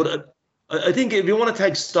 Yeah. But I think if you want to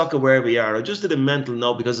take stock of where we are, I just did a mental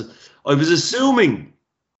note because I was assuming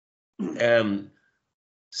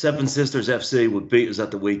Seven Sisters FC would beat us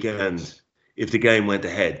at the weekend if the game went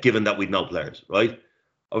ahead, given that we'd no players, right?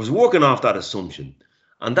 I was working off that assumption,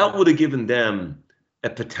 and that would have given them a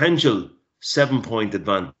potential 7-point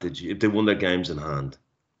advantage if they won their games in hand,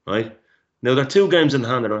 right? Now, they're 2 games in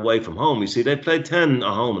hand that are away from home. You see, they played 10 at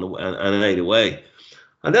home and 8 away.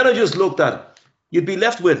 And then I just looked at, you'd be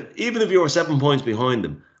left with, even if you were 7 points behind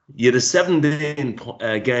them, you had a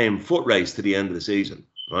 17-game foot race to the end of the season,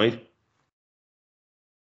 right?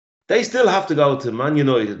 They still have to go to Man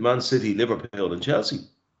United, Man City, Liverpool, and Chelsea.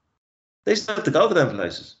 They still have to go to them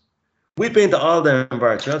places. We've been to all them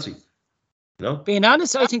bar Chelsea. You know? Being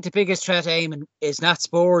honest, I think the biggest threat, Eamon, is not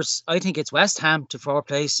Spurs. I think it's West Ham to 4th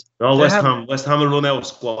place. No, West Ham will run out of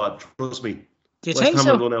squad. Trust me. Do you West think Ham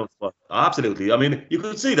so? will run out of squad. Absolutely. I mean, you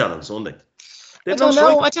could see that on Sunday. I don't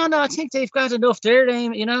know. I think they've got enough there,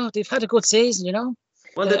 Eamon. You know, they've had a good season. You know.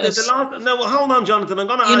 Well, no, hold on, Jonathan. I'm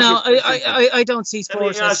going to ask you. I don't see Spurs.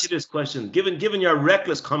 Let me ask you this question. Given your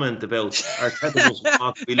reckless comment about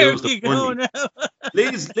Arteta we lose the Burnley.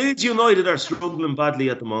 Leeds United are struggling badly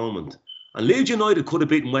at the moment. And Leeds United could have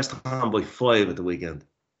beaten West Ham by 5 at the weekend.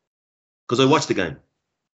 Because I watched the game.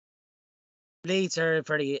 Leeds are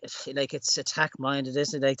pretty, it's attack-minded,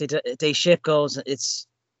 isn't it? Like they ship goals. It's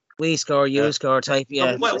we score, you score type.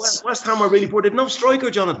 Yeah. West Ham are really poor. They've no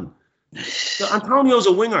striker, Jonathan. Antonio's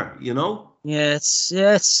a winger, you know. Yeah,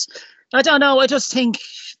 it's. I don't know. I just think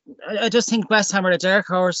West Ham are a dark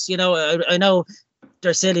horse. You know, I know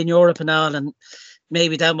they're still in Europe and all, and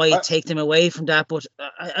maybe that might take them away from that. But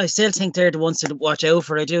I still think they're the ones to watch out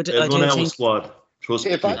for. I do think. Squad. Trust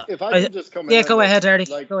me. If I can just come in. Yeah, go ahead,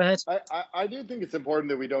 Artie. Go ahead. I do think it's important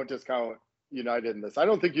that we don't discount United in this. I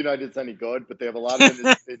don't think United's any good, but they have a lot of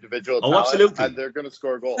individual talent, absolutely. and they're going to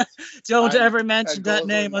score goals. Don't ever mention that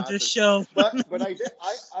name on this show. But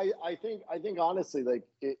I think honestly, like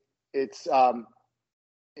it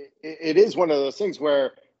is one of those things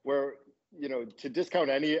where you know, to discount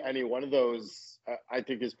any one of those, I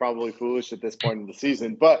think is probably foolish at this point in the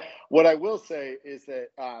season. But what I will say is that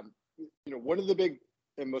you know, one of the big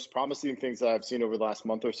and most promising things that I've seen over the last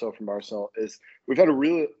month or so from Arsenal is we've had a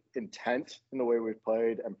real intent in the way we've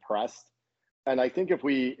played and pressed. And I think if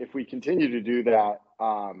we continue to do that,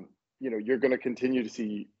 you know, you're going to continue to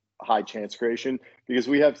see high chance creation because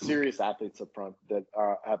we have serious athletes up front that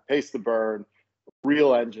have paced the burn,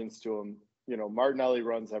 real engines to them. You know, Martinelli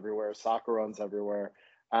runs everywhere, Saka runs everywhere.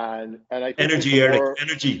 And I think energy, Eric,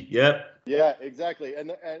 energy. Yeah. Yeah, exactly.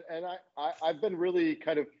 And I've been really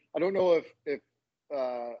kind of, I don't know if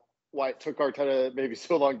why it took Arteta maybe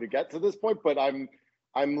so long to get to this point, but I'm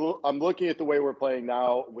looking at the way we're playing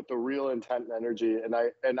now with the real intent and energy, and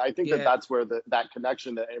I think that's where that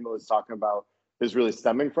connection that Eamonn was talking about is really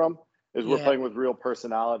stemming from. Is we're playing with real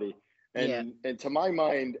personality, and to my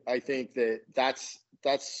mind, I think that's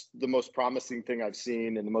the most promising thing I've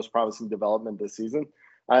seen and the most promising development this season,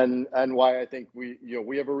 and why I think we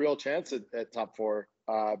have a real chance at top 4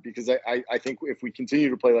 because I think if we continue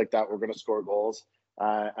to play like that, we're going to score goals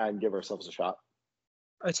and give ourselves a shot.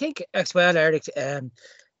 I think as well, Eric, and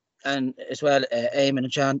as well, Eamon and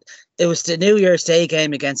John, it was the New Year's Day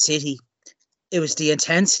game against City. It was the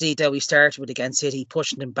intensity that we started with against City,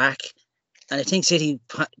 pushing them back. And I think City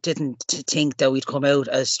didn't think that we'd come out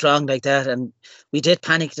as strong like that. And we did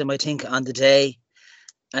panic them, I think, on the day.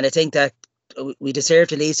 And I think that we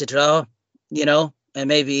deserved at least a draw, you know, and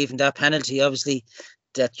maybe even that penalty, obviously,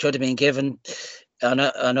 that should have been given on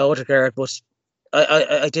Odegaard. But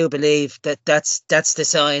I do believe that's the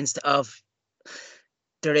signs of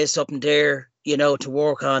there is something there, you know, to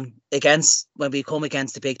work on against when we come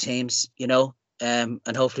against the big teams, you know, and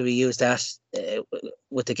hopefully we use that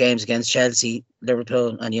with the games against Chelsea,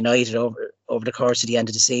 Liverpool and United over the course of the end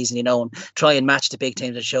of the season, you know, and try and match the big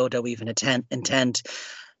teams and show that we've an intent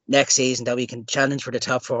next season that we can challenge for the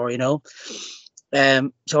top 4, you know.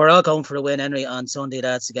 So we're all going for a win anyway on Sunday,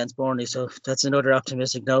 lads, against Burnley. So that's another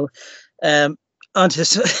optimistic note. On to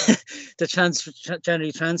the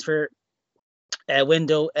January transfer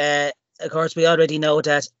window. Of course, we already know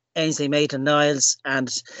that Ainsley Maitland-Niles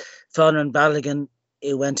and Fionn Balogun,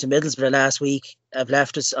 who went to Middlesbrough last week, have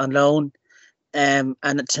left us on loan. And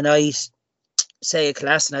tonight, Seyi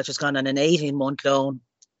Kolasinac has gone on an 18-month loan.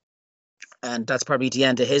 And that's probably the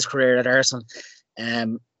end of his career at Arsenal.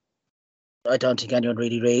 I don't think anyone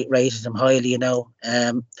really rated him highly, you know.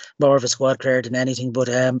 More of a squad player than anything. But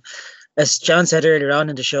as John said earlier on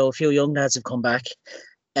in the show, a few young lads have come back.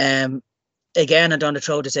 again, I'm going to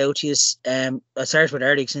throw this out to you. I'll start with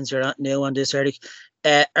Eric since you're not new on this, Eric.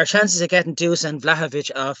 Our chances of getting Dusan Vlahovic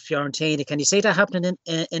off Fiorentina, can you see that happening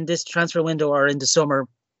in this transfer window or in the summer,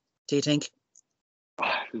 do you think?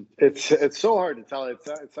 It's so hard to tell. It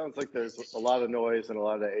sounds like there's a lot of noise and a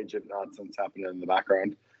lot of agent nonsense happening in the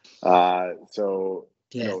background. So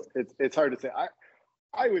you know, it's hard to say.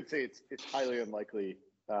 I would say it's highly unlikely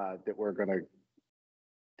that we're going to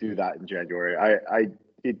do that in January.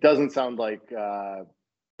 It doesn't sound like you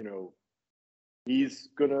know, he's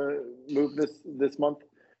going to move this month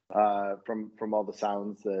from all the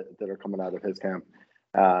sounds that are coming out of his camp.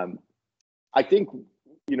 I think,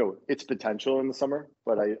 you know, it's potential in the summer,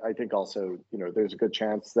 but I think also, you know, there's a good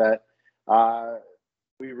chance that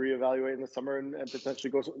we reevaluate in the summer and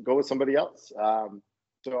potentially go with somebody else.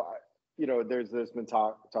 So, you know, there's been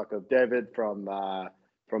talk of David from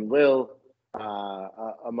Lille,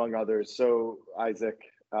 among others. So Isaac.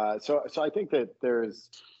 So I think that there's.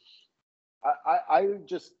 I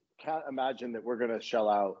just can't imagine that we're going to shell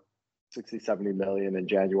out 60-70 million in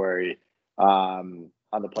January on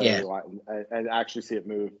the player and actually see it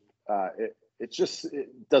move. It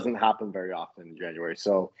doesn't happen very often in January.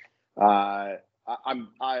 So I'm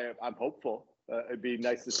hopeful. It'd be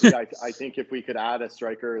nice to see. I think if we could add a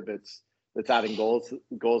striker that's adding goals to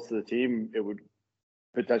the team, it would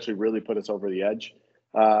potentially really put us over the edge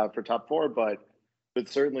for top four. But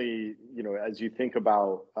certainly, you know, as you think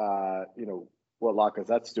about you know, what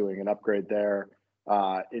Lacazette's doing, an upgrade there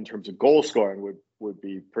in terms of goal scoring would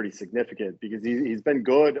be pretty significant, because he's been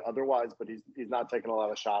good otherwise, but he's not taking a lot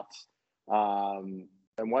of shots and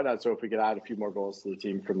whatnot. So if we could add a few more goals to the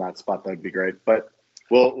team from that spot, that'd be great. But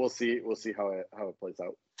we'll see how it plays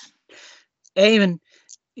out. Eamon,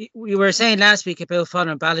 we were saying last week about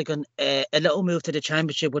following Balogun, a little move to the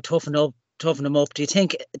Championship would toughen them up. Do you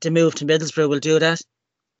think the move to Middlesbrough will do that?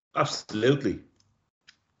 Absolutely.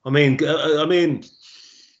 I mean,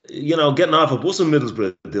 you know, getting off a bus in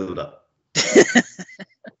Middlesbrough will do that.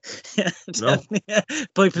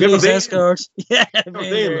 By police escorts. Yeah,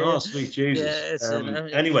 oh sweet Jesus.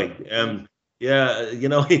 Anyway, yeah, you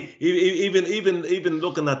know, even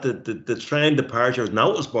looking at the train departures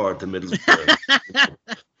notice board to Middlesbrough.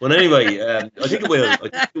 But anyway, I think it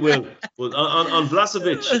will. But on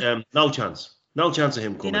Vlahovic, no chance of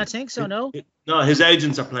him coming. Do you not think so? No. No, his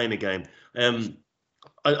agents are playing a game.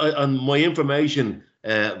 On my information,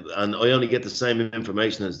 and I only get the same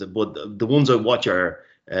information as but the ones I watch are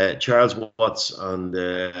Charles Watts and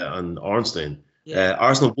Ornstein.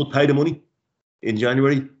 Arsenal would pay the money in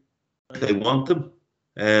January. They want him.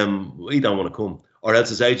 He don't want to come, or else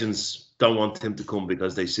his agents don't want him to come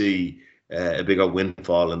because they see a bigger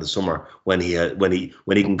windfall in the summer when he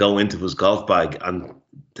can go into his golf bag and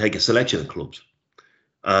take a selection of clubs,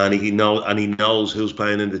 and he knows who's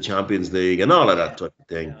playing in the Champions League and all of that type of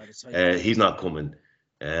thing. He's not coming.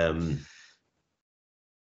 I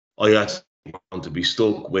actually want to be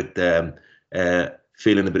stuck with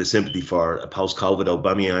feeling a bit of sympathy for a post-COVID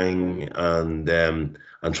Aubameyang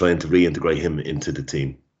and trying to reintegrate him into the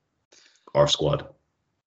team or squad.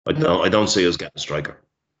 I don't see us getting a striker,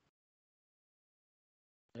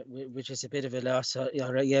 which is a bit of a loss.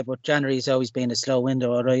 Yeah, but January's always been a slow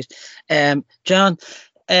window. All right, John.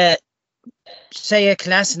 Say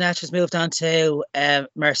Kolasinac has moved on to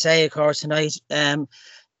Marseille, of course, tonight. Do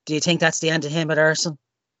you think that's the end of him at Arsenal?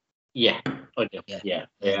 Yeah, I do. Yeah.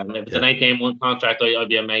 If it's an 8-game-1 contract, I'd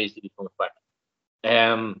be amazed if he comes back.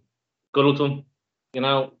 Good luck to him. You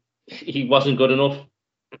know, he wasn't good enough.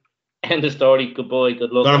 End of story. Good boy.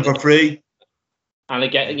 Good luck. Got him for free. And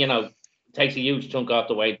again, you know, takes a huge chunk off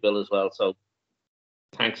the wage bill as well. So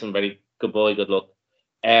thanks and very good boy. Good luck.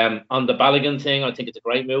 On the Balogun thing, I think it's a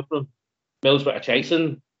great move for him. Middlesbrough are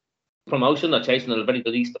chasing promotion. They're chasing at very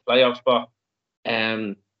least the playoff spot.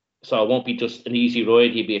 So it won't be just an easy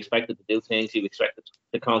ride. He'll be expected to do things. He'll be expected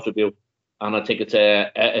to contribute. And I think it's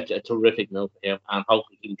a terrific move for him. And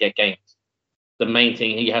hopefully he can get games. The main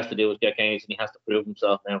thing he has to do is get games, and he has to prove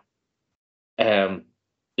himself now to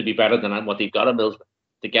be better than what they've got at Middlesbrough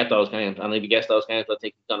to get those games. And if he gets those games, I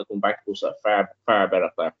think he's going to come back to us a far, far better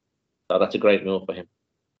player. So that's a great move for him.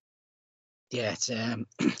 Yeah, it's.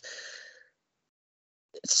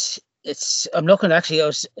 I'm looking. Actually, I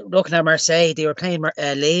was looking at Marseille. They were playing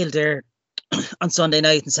Lille there on Sunday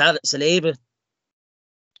night, and Saliba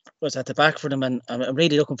was at the back for them, and I'm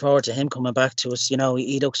really looking forward to him coming back to us. You know,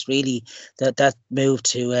 he looks really that move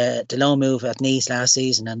to the loan move at Nice last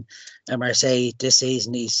season and Marseille this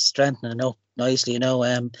season. He's strengthening up nicely. You know,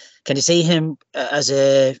 can you see him as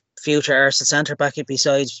a future Arsenal centre back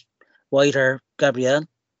besides White or Gabriel?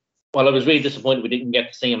 Well, I was really disappointed we didn't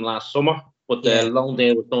get to see him last summer. but the loan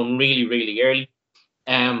deal was done really, really early.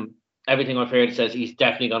 Everything I've heard says he's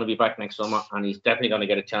definitely going to be back next summer, and he's definitely going to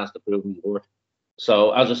get a chance to prove his worth.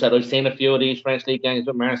 So, as I said, I've seen a few of these French League games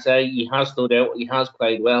with Marseille. He has stood out. He has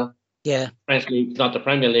played well. Yeah. French League is not the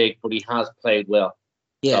Premier League, but he has played well.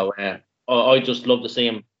 Yeah. So, I just love to see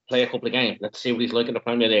him play a couple of games. Let's see what he's like in the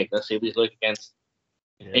Premier League. Let's see what he's like against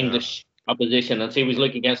English opposition, and see what he's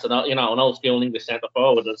like against an old school English centre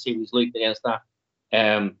forward, and see what he's like against that.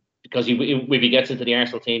 Because if he gets into the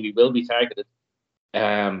Arsenal team, he will be targeted.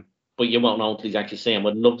 But you won't know until he's actually see him.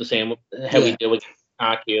 I'd love to see him how he do against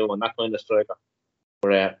RQ and that kind of striker.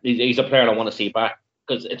 But he's a player I want to see back,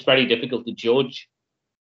 because it's very difficult to judge.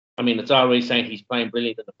 I mean, it's always saying he's playing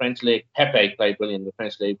brilliant in the French League. Pepe played brilliant in the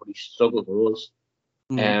French League, but he struggled for us.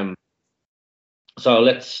 So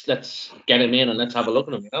let's get him in and let's have a look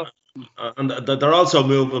at him, And they're also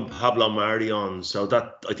moving Pablo Mari on, so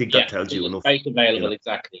that I think that tells you enough. Space available,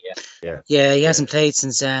 exactly. Yeah, he hasn't played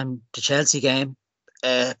since the Chelsea game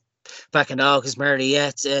back in August. Murray,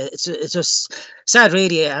 it's just sad,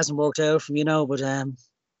 really. It hasn't worked out from but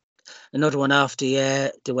another one off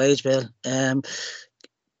the wage bill.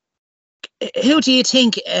 Who do you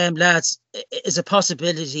think, lads, is a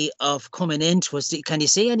possibility of coming into us? Can you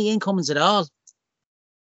see any incomings at all?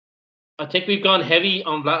 I think we've gone heavy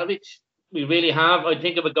on Vlahovic. We really have. I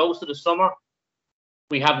think if it goes to the summer,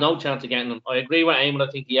 we have no chance of getting him. I agree with Eamonn.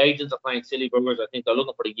 I think the agents are playing silly buggers. I think they're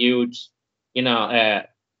looking for a huge,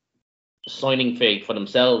 signing fee for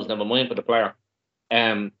themselves, never mind for the player.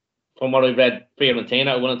 From what I've read,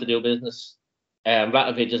 Fiorentina are willing to do business.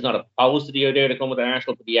 Vlahovic is not opposed to the idea to come with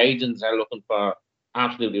Arsenal, but the agents are looking for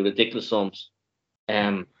absolutely ridiculous sums.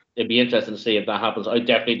 It'd be interesting to see if that happens. I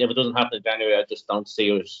definitely, if it doesn't happen in January, I just don't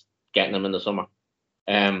see us getting him in the summer.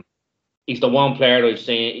 He's the one player I've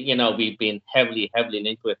seen, we've been heavily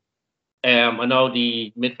linked with. I know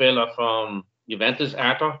the midfielder from Juventus,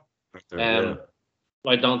 Arthur.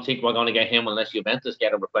 I don't think we're going to get him unless Juventus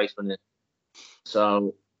get a replacement in.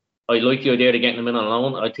 So I like the idea of getting him in on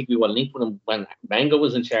loan. I think we were linked with him when Wenger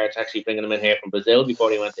was in charge, actually bringing him in here from Brazil before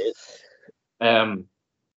he went to it.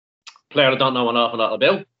 Player I don't know an awful lot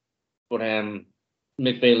about, but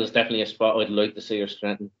midfield is definitely a spot I'd like to see us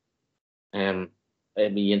strengthen.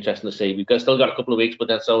 It'd be interesting to see. We've still got a couple of weeks, but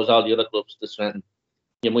then so is all the other clubs to strengthen.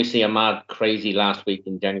 You might see a mad, crazy last week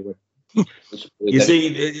in January. You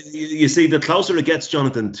see, the closer it gets,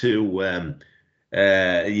 Jonathan, to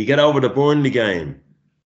you get over the Burnley game.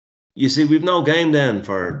 You see, we've no game then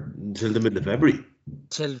until the middle of February.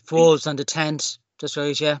 Till Wolves on the 10th, that's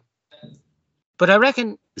right, yeah. But I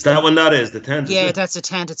reckon... Is that when that is, the 10th? Yeah, that's the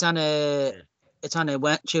 10th. It's on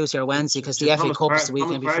a Tuesday or Wednesday, because the FA Cup is the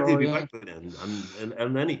weekend before. Yeah.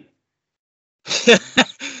 And Nenny.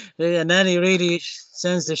 Yeah, Nenny really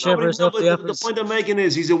sends the shivers up the uppers. The point I'm making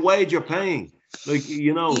is he's a wage you're paying. Like,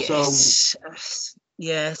 yes. So...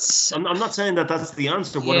 Yes. I'm not saying that that's the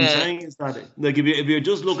answer. What I'm saying is that, like, if you're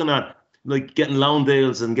just looking at, like, getting loan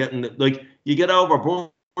deals and getting, like, you get over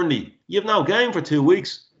Burnley, you have no game for 2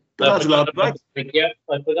 weeks. That's a lot of break. Yeah,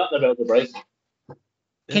 I've forgotten about the break.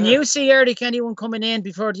 Can you see, Eric, anyone coming in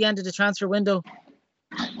before the end of the transfer window?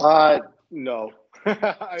 No.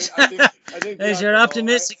 I think As you're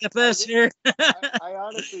optimistic about here. I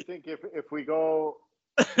honestly think if we go...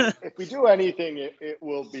 if we do anything, it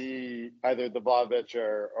will be either the Vlahovic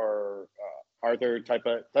or Arthur type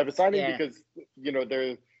of signing, because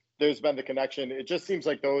there's been the connection. It just seems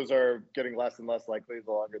like those are getting less and less likely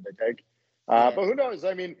the longer they take. But who knows?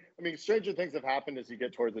 I mean, stranger things have happened as you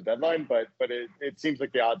get towards the deadline, but it seems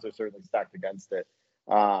like the odds are certainly stacked against it.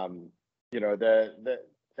 And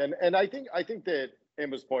I think that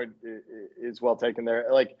Emma's point is well taken there.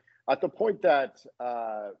 Like, at the point that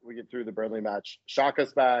we get through the Burnley match,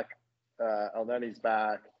 Xhaka's back, Elneny's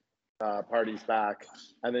back, Partey's back,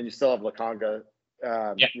 and then you still have Lokonga.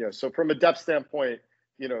 So from a depth standpoint,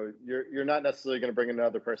 you're not necessarily going to bring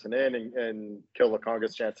another person in and kill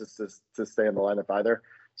Lokonga's chances to stay in the lineup either.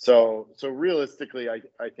 So realistically,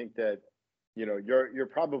 I think that you're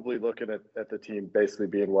probably looking at the team basically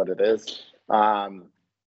being what it is.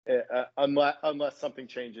 Unless something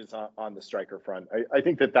changes on the striker front, I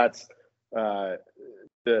think that's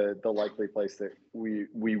the likely place that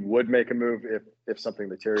we would make a move if something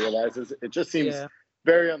materializes. It just seems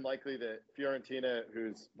very unlikely that Fiorentina,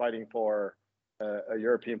 who's fighting for a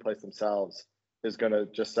European place themselves, is going to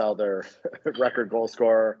just sell their record goal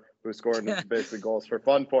scorer who's scoring basically goals for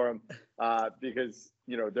fun for them, because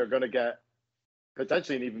they're going to get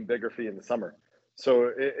potentially an even bigger fee in the summer.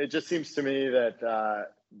 So it just seems to me that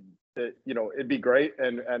it'd be great,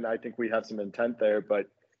 and I think we have some intent there, but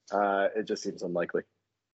it just seems unlikely.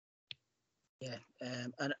 Yeah,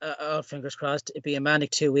 and all fingers crossed. It'd be a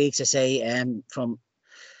manic 2 weeks, I say, from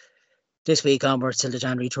this week onwards till the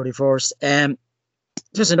January 31st.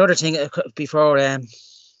 Just another thing before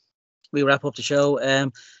we wrap up the show.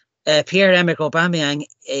 Pierre-Emerick Aubameyang,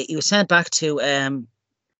 he was sent back to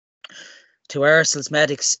Arsenal's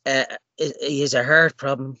medics. He has a heart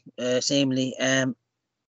problem, seemingly.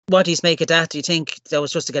 What do you make of that? Do you think that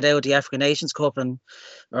was just to get out of the African Nations Cup,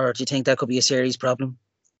 or do you think that could be a serious problem?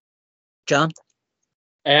 John?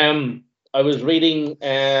 I was reading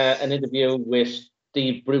an interview with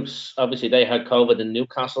Steve Bruce. Obviously, they had COVID in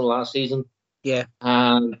Newcastle last season. Yeah.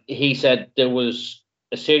 And he said there was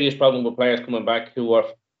a serious problem with players coming back who've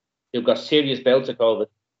got serious bouts of COVID.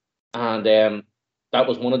 And that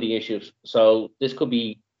was one of the issues. So this could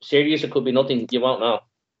be serious. It could be nothing. You won't know.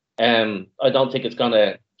 I don't think it's going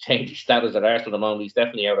to change his status at Arsenal at the moment. He's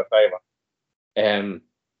definitely out of favour.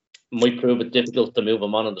 Might prove it difficult to move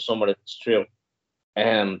him on in the summer. It's true.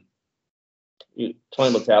 Time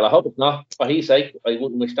will tell. I hope it's not. For his sake, I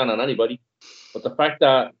wouldn't wish that on anybody. But the fact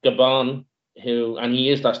that Gabon, and he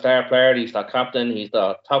is the star player, he's the captain, he's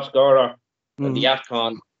the top scorer in the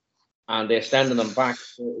AFCON, and they're sending him back,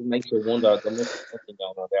 it makes you wonder. There must be something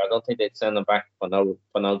going on there. I don't think they'd send him back for no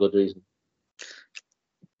good reason.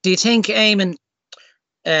 Do you think, Eamon,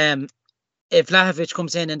 if Vlahovic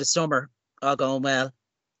comes in the summer, all going well,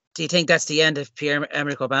 do you think that's the end of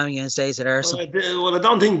Pierre-Emerick Aubameyang stays at Arsenal? Well, I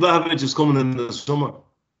don't think Vlahovic is coming in the summer.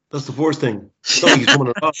 That's the first thing. I don't think he's coming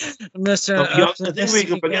at all. I think we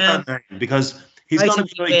can forget that name because he's going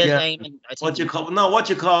to be like what you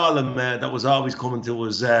call him. That was always coming to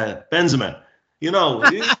was Benzema. You know,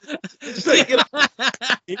 he's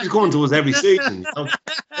coming to us every season. You know?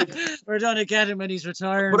 We're going to get him when he's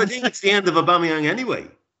retired. But I think it's the end of Aubameyang anyway.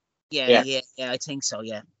 Yeah, I think so.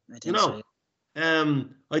 Yeah, I think so. I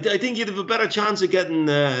think you'd have a better chance of getting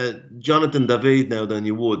Jonathan David now than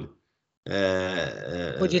you would.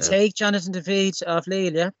 Would you take Jonathan David off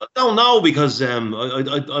Lille? Yeah. I don't know because I'm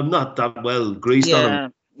not that well greased on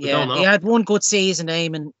him. Yeah, he had one good season,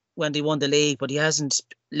 Eamon, when they won the league, but he hasn't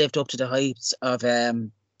lived up to the heights of.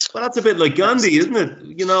 Well, that's a bit like Gandhi, isn't it?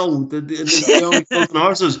 You know, the only Golden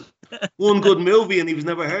Horses. One good movie and he was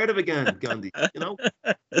never heard of again, Gandhi, you know?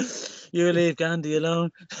 You leave Gandhi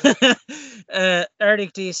alone.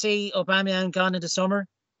 Eric, do you see Aubameyang gone in the summer?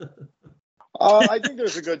 I think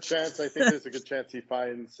there's a good chance. I think there's a good chance he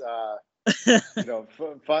finds,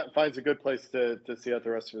 finds a good place to see out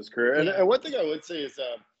the rest of his career. And one thing I would say is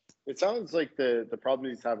it sounds like the problem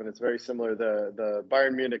he's having is very similar. The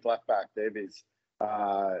Bayern Munich left back, Davies,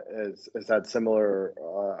 has had similar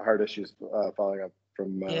heart issues following up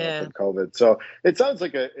from COVID. So it sounds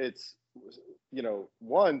like it's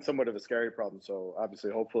one, somewhat of a scary problem. So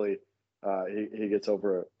obviously, hopefully he gets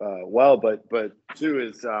over it well. But two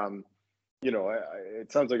is,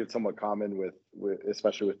 it sounds like it's somewhat common with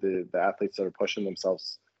especially with the athletes that are pushing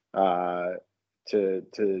themselves to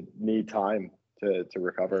need time to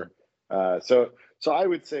recover. So I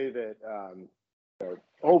would say that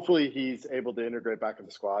hopefully he's able to integrate back in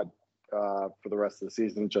the squad for the rest of the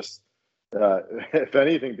season. Just if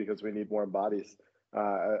anything, because we need more bodies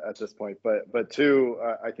at this point. But two,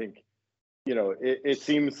 I think it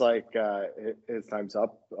seems like his time's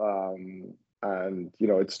up. And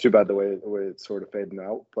it's too bad the way it's sort of fading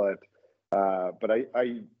out, but I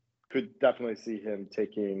could definitely see him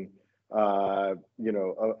taking a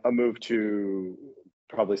move to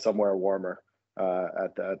probably somewhere warmer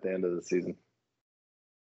at the end of the season.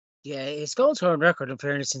 Yeah, his goal scoring record, in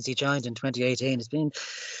fairness, since he joined in 2018 has been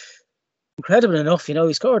incredible enough.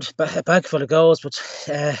 He scored a bag full of goals, but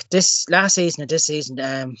this last season and this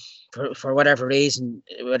season, for whatever reason,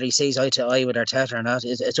 whether he sees eye to eye with Arteta or not,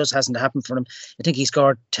 it just hasn't happened for him. I think he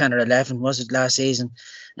scored 10 or 11, was it, last season?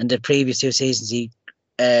 And the previous 2 seasons, he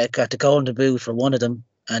got the golden boot for one of them,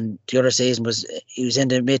 and the other season he was in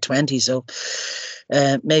the mid-20s. So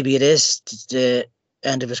maybe it is the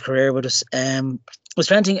end of his career with us. Was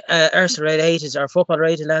there anything Arsenal related or football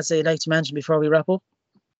related, lads, that you'd like to mention before we wrap up?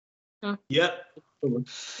 Yeah.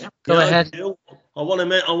 Go ahead. I want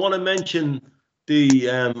to mention the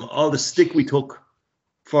all the stick we took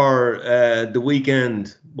for the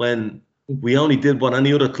weekend when we only did what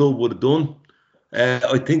any other club would have done.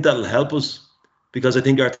 I think that'll help us because I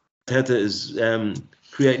think Arteta is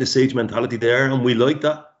creating a siege mentality there, and we like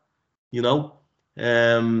that.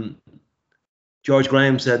 George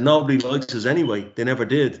Graham said nobody likes us anyway. They never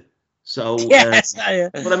did. So, yes,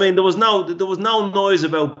 but I mean, there was no noise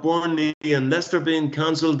about Burnley and Leicester being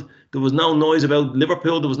cancelled. There was no noise about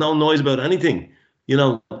Liverpool. There was no noise about anything.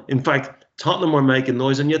 In fact, Tottenham were making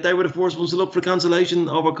noise, and yet they were the first ones to look for cancellation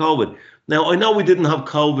over COVID. Now, I know we didn't have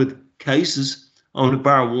COVID cases, only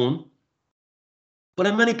bar one. But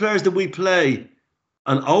how many players did we play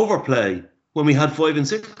and overplay when we had 5 and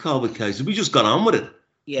 6 COVID cases? We just got on with it,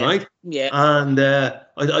 right? Yeah. And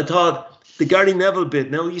I thought the Gary Neville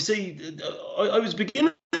bit. Now you see, I was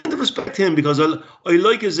beginning to respect him because I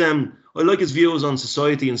like his views on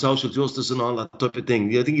society and social justice and all that type of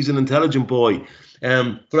thing. I think he's an intelligent boy.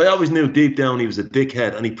 But I always knew deep down he was a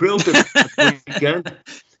dickhead, and he proved it this weekend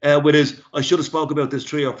with his. I should have spoke about this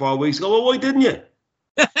 3 or 4 weeks ago. Well, why didn't you?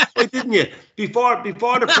 Why didn't you? Before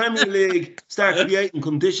the Premier League started creating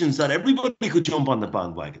conditions that everybody could jump on the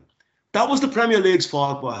bandwagon. That was the Premier League's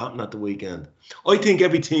fault what happened at the weekend. I think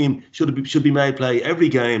every team should be made play every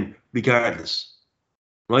game regardless,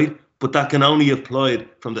 right? But that can only apply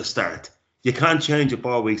from the start. You can't change it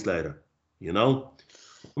 4 weeks later, you know?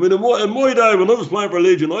 I mean, in my day, when I was playing for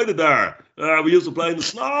Leeds United there, we used to play in the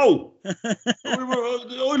snow.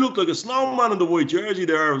 I looked like a snowman in the white jersey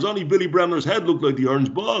there. It was only Billy Bremner's head looked like the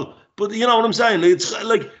orange ball. But you know what I'm saying? It's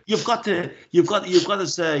like you've got to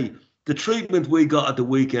say the treatment we got at the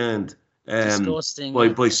weekend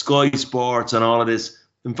by Sky Sports and all of this.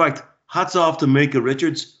 In fact, hats off to Micah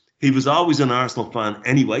Richards. He was always an Arsenal fan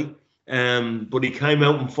anyway. But he came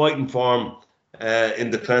out and fighting for him in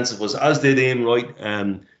defence of us, as did Ian Wright,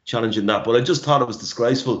 challenging that. But I just thought it was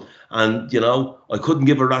disgraceful. And, you know, I couldn't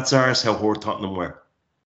give a rat's arse how hurt Tottenham were,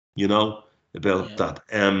 you know, about that.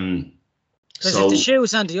 Because if the shoe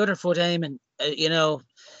was on the other foot, Eamon, you know.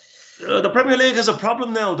 The Premier League has a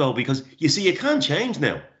problem now, though, because, you see, you can't change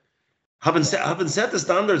now. Having set the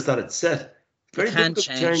standards that it's set, very difficult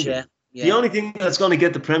to change it. Yeah. The only thing that's going to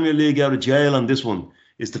get the Premier League out of jail on this one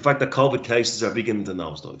is the fact that COVID cases are beginning to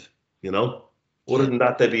nosedive, you know. Other than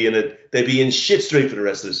that, they'd be in shit street for the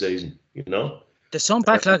rest of the season, you know. There's some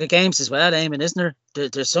backlog of games as well, Eamon, isn't there?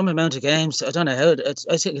 There's some amount of games. I don't know how.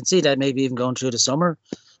 I can see that maybe even going through the summer.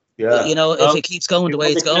 Yeah. You know, if it keeps going the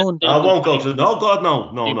way it's going. I won't go to. No, God,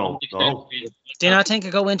 no. Do you not think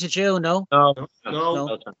it'll go into June? No. No.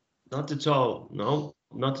 Not at all. No,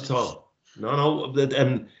 not at all. No.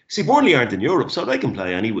 See, Burnley aren't in Europe, so they can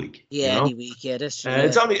play any week. Yeah, any week. Yeah, that's true.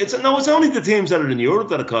 It's only the teams that are in Europe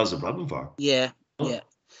that it causes a problem for. Yeah.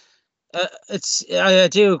 I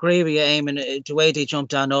do agree with you, Eamon. The way they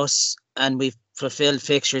jumped on us, and we've fulfilled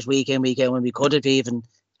fixtures week in, week out when we could have even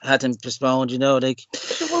had them postponed. You know, like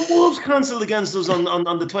when Wolves cancelled against us on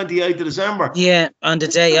the 28th of December. Yeah, on the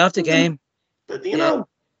day of the game. You know,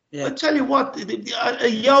 I tell you what, a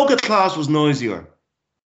yoga class was noisier.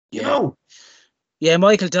 You know. Yeah,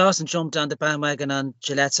 Michael Dawson jumped on the bandwagon on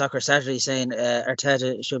Gillette Soccer Saturday saying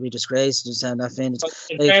Arteta should be disgraced and saying that thing.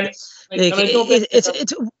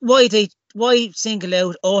 It's why single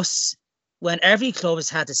out us when every club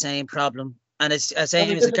has had the same problem, and it's as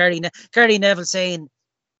Gary Neville saying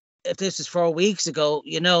if this was 4 weeks ago,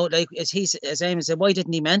 you know, like as Eamon said, why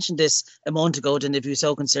didn't he mention this a month ago? Then if he was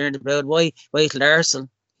so concerned about why wait till Arsenal,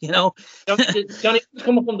 you know? Johnny,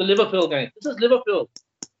 come up from the Liverpool game. This is Liverpool.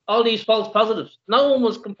 All these false positives. No one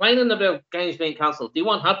was complaining about games being cancelled. They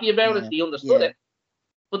weren't happy about it. They understood it.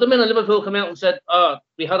 But the minute Liverpool came out and said,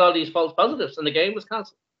 we had all these false positives and the game was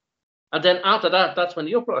cancelled. And then after that, that's when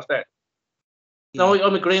the uproar started. Yeah. No,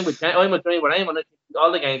 I'm agreeing with Eamon. I think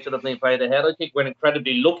all the games should have been played ahead. I think we're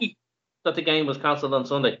incredibly lucky that the game was cancelled on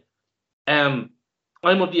Sunday. I'm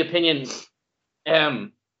of the opinion,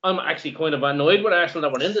 I'm actually kind of annoyed with Arsenal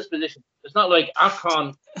that we're in this position. It's not like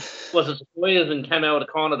AFCON was a surprise and came out of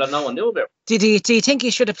the corner that no one knew about. Do you think he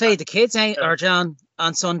should have played the kids, or John,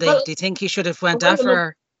 on Sunday? Well, do you think he should have went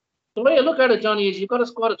after? The way I look at it, Johnny, is you've got a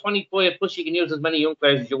squad of 25, plus you can use as many young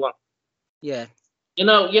players as you want. Yeah. You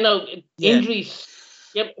know, injuries.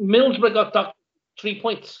 Yeah, Middlesbrough got docked 3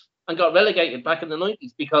 points and got relegated back in the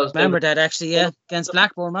 90s because... Remember that, actually, against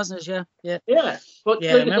Blackburn, wasn't it? Yeah. But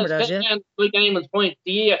I remember that, like Eamon's point,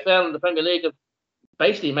 the EFL and the Premier League have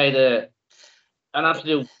basically made an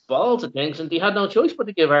absolute balls of things, and they had no choice but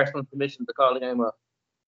to give Arsenal permission to call the game off.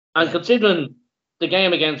 And considering the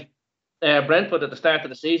game against Brentford at the start of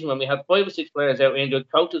the season, when we had 5 or 6 players out injured,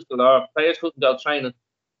 coaches galore, players couldn't go training,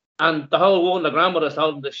 and the whole world, the grandmothers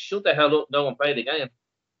told them to shut the hell up and go and play the game.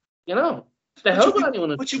 You know, the hell would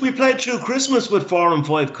anyone? But we played through Christmas with 4 and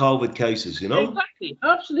 5 COVID cases, you know? Exactly,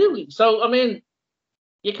 absolutely. So, I mean,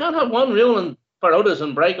 you can't have one ruling for others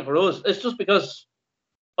and break it for us. It's just because,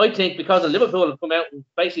 I think, because of Liverpool have come out and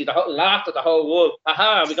basically laughed at the whole world.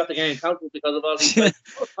 Aha, we got the game cancelled because of all these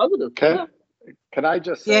positives. Can I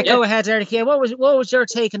just say? Yeah, go ahead, Eric. Yeah, what was your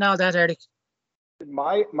take on all that, Eric?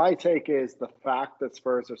 My take is the fact that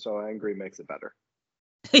Spurs are so angry makes it better.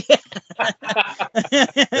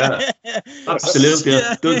 Absolutely.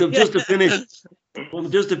 Just to finish, Well,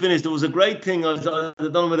 just to finish, there was a great thing. I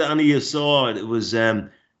don't know whether any of you saw it. It was that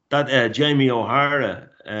Jamie O'Hara.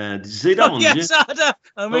 Did you see that one? Yeah, Did you? saw that.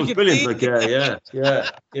 That was brilliant. Like, yeah.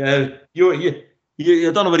 You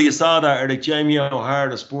I don't know whether you saw that, or like Jamie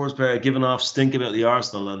O'Hara, the sports player, giving off stink about the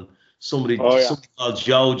Arsenal, and somebody called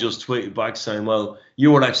Joe just tweeted back saying, "Well,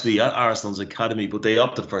 you were actually at Arsenal's academy, but they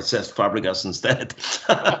opted for Cesc Fabregas instead."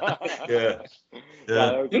 Yeah,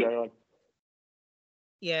 that was a great one.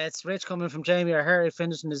 Yeah, it's rich coming from Jamie O'Hara.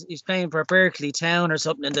 He's playing for Berkeley Town or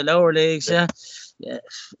something in the lower leagues. Yeah.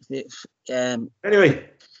 Anyway,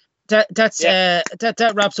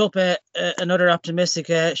 that wraps up another optimistic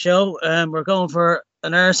show. We're going for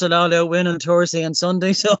an Arsenal all-out win on Thursday and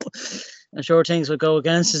Sunday, so I'm sure things will go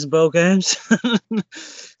against us in both games.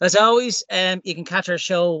 As always, you can catch our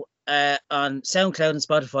show on SoundCloud and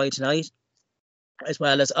Spotify tonight, as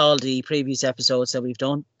well as all the previous episodes that we've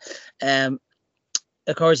done.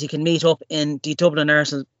 Of course, you can meet up in the Dublin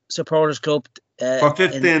Arsenal Supporters Club for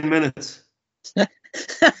 15 minutes.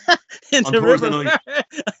 In the river.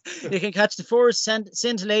 You can catch the first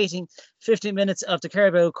scintillating 15 minutes of the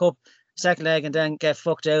Carabao Cup second leg and then get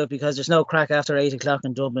fucked out because there's no crack after 8 o'clock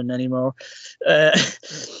in Dublin anymore.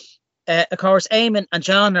 Of course, Eamonn and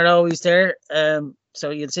John are always there. So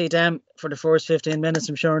you'll see them for the first 15 minutes,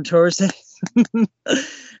 I'm sure, on Thursday.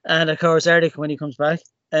 And of course, Eric when he comes back.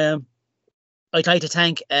 I'd like to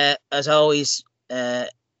thank, as always,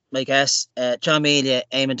 my guests, John Melia,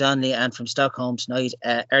 Eamonn Donnelly, and from Stockholm tonight,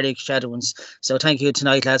 Eric Shadowens. So thank you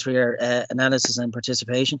tonight, lads, for your analysis and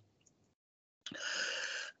participation.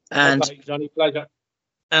 And Johnny, pleasure.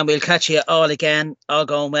 And we'll catch you all again, all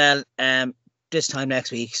going well, this time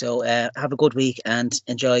next week. So have a good week and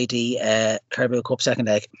enjoy the Carabao Cup second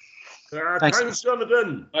leg. Thanks,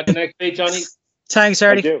 Jonathan. Back next week, Johnny. Thanks,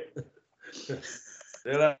 Eric. Thank you.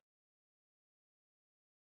 Yeah.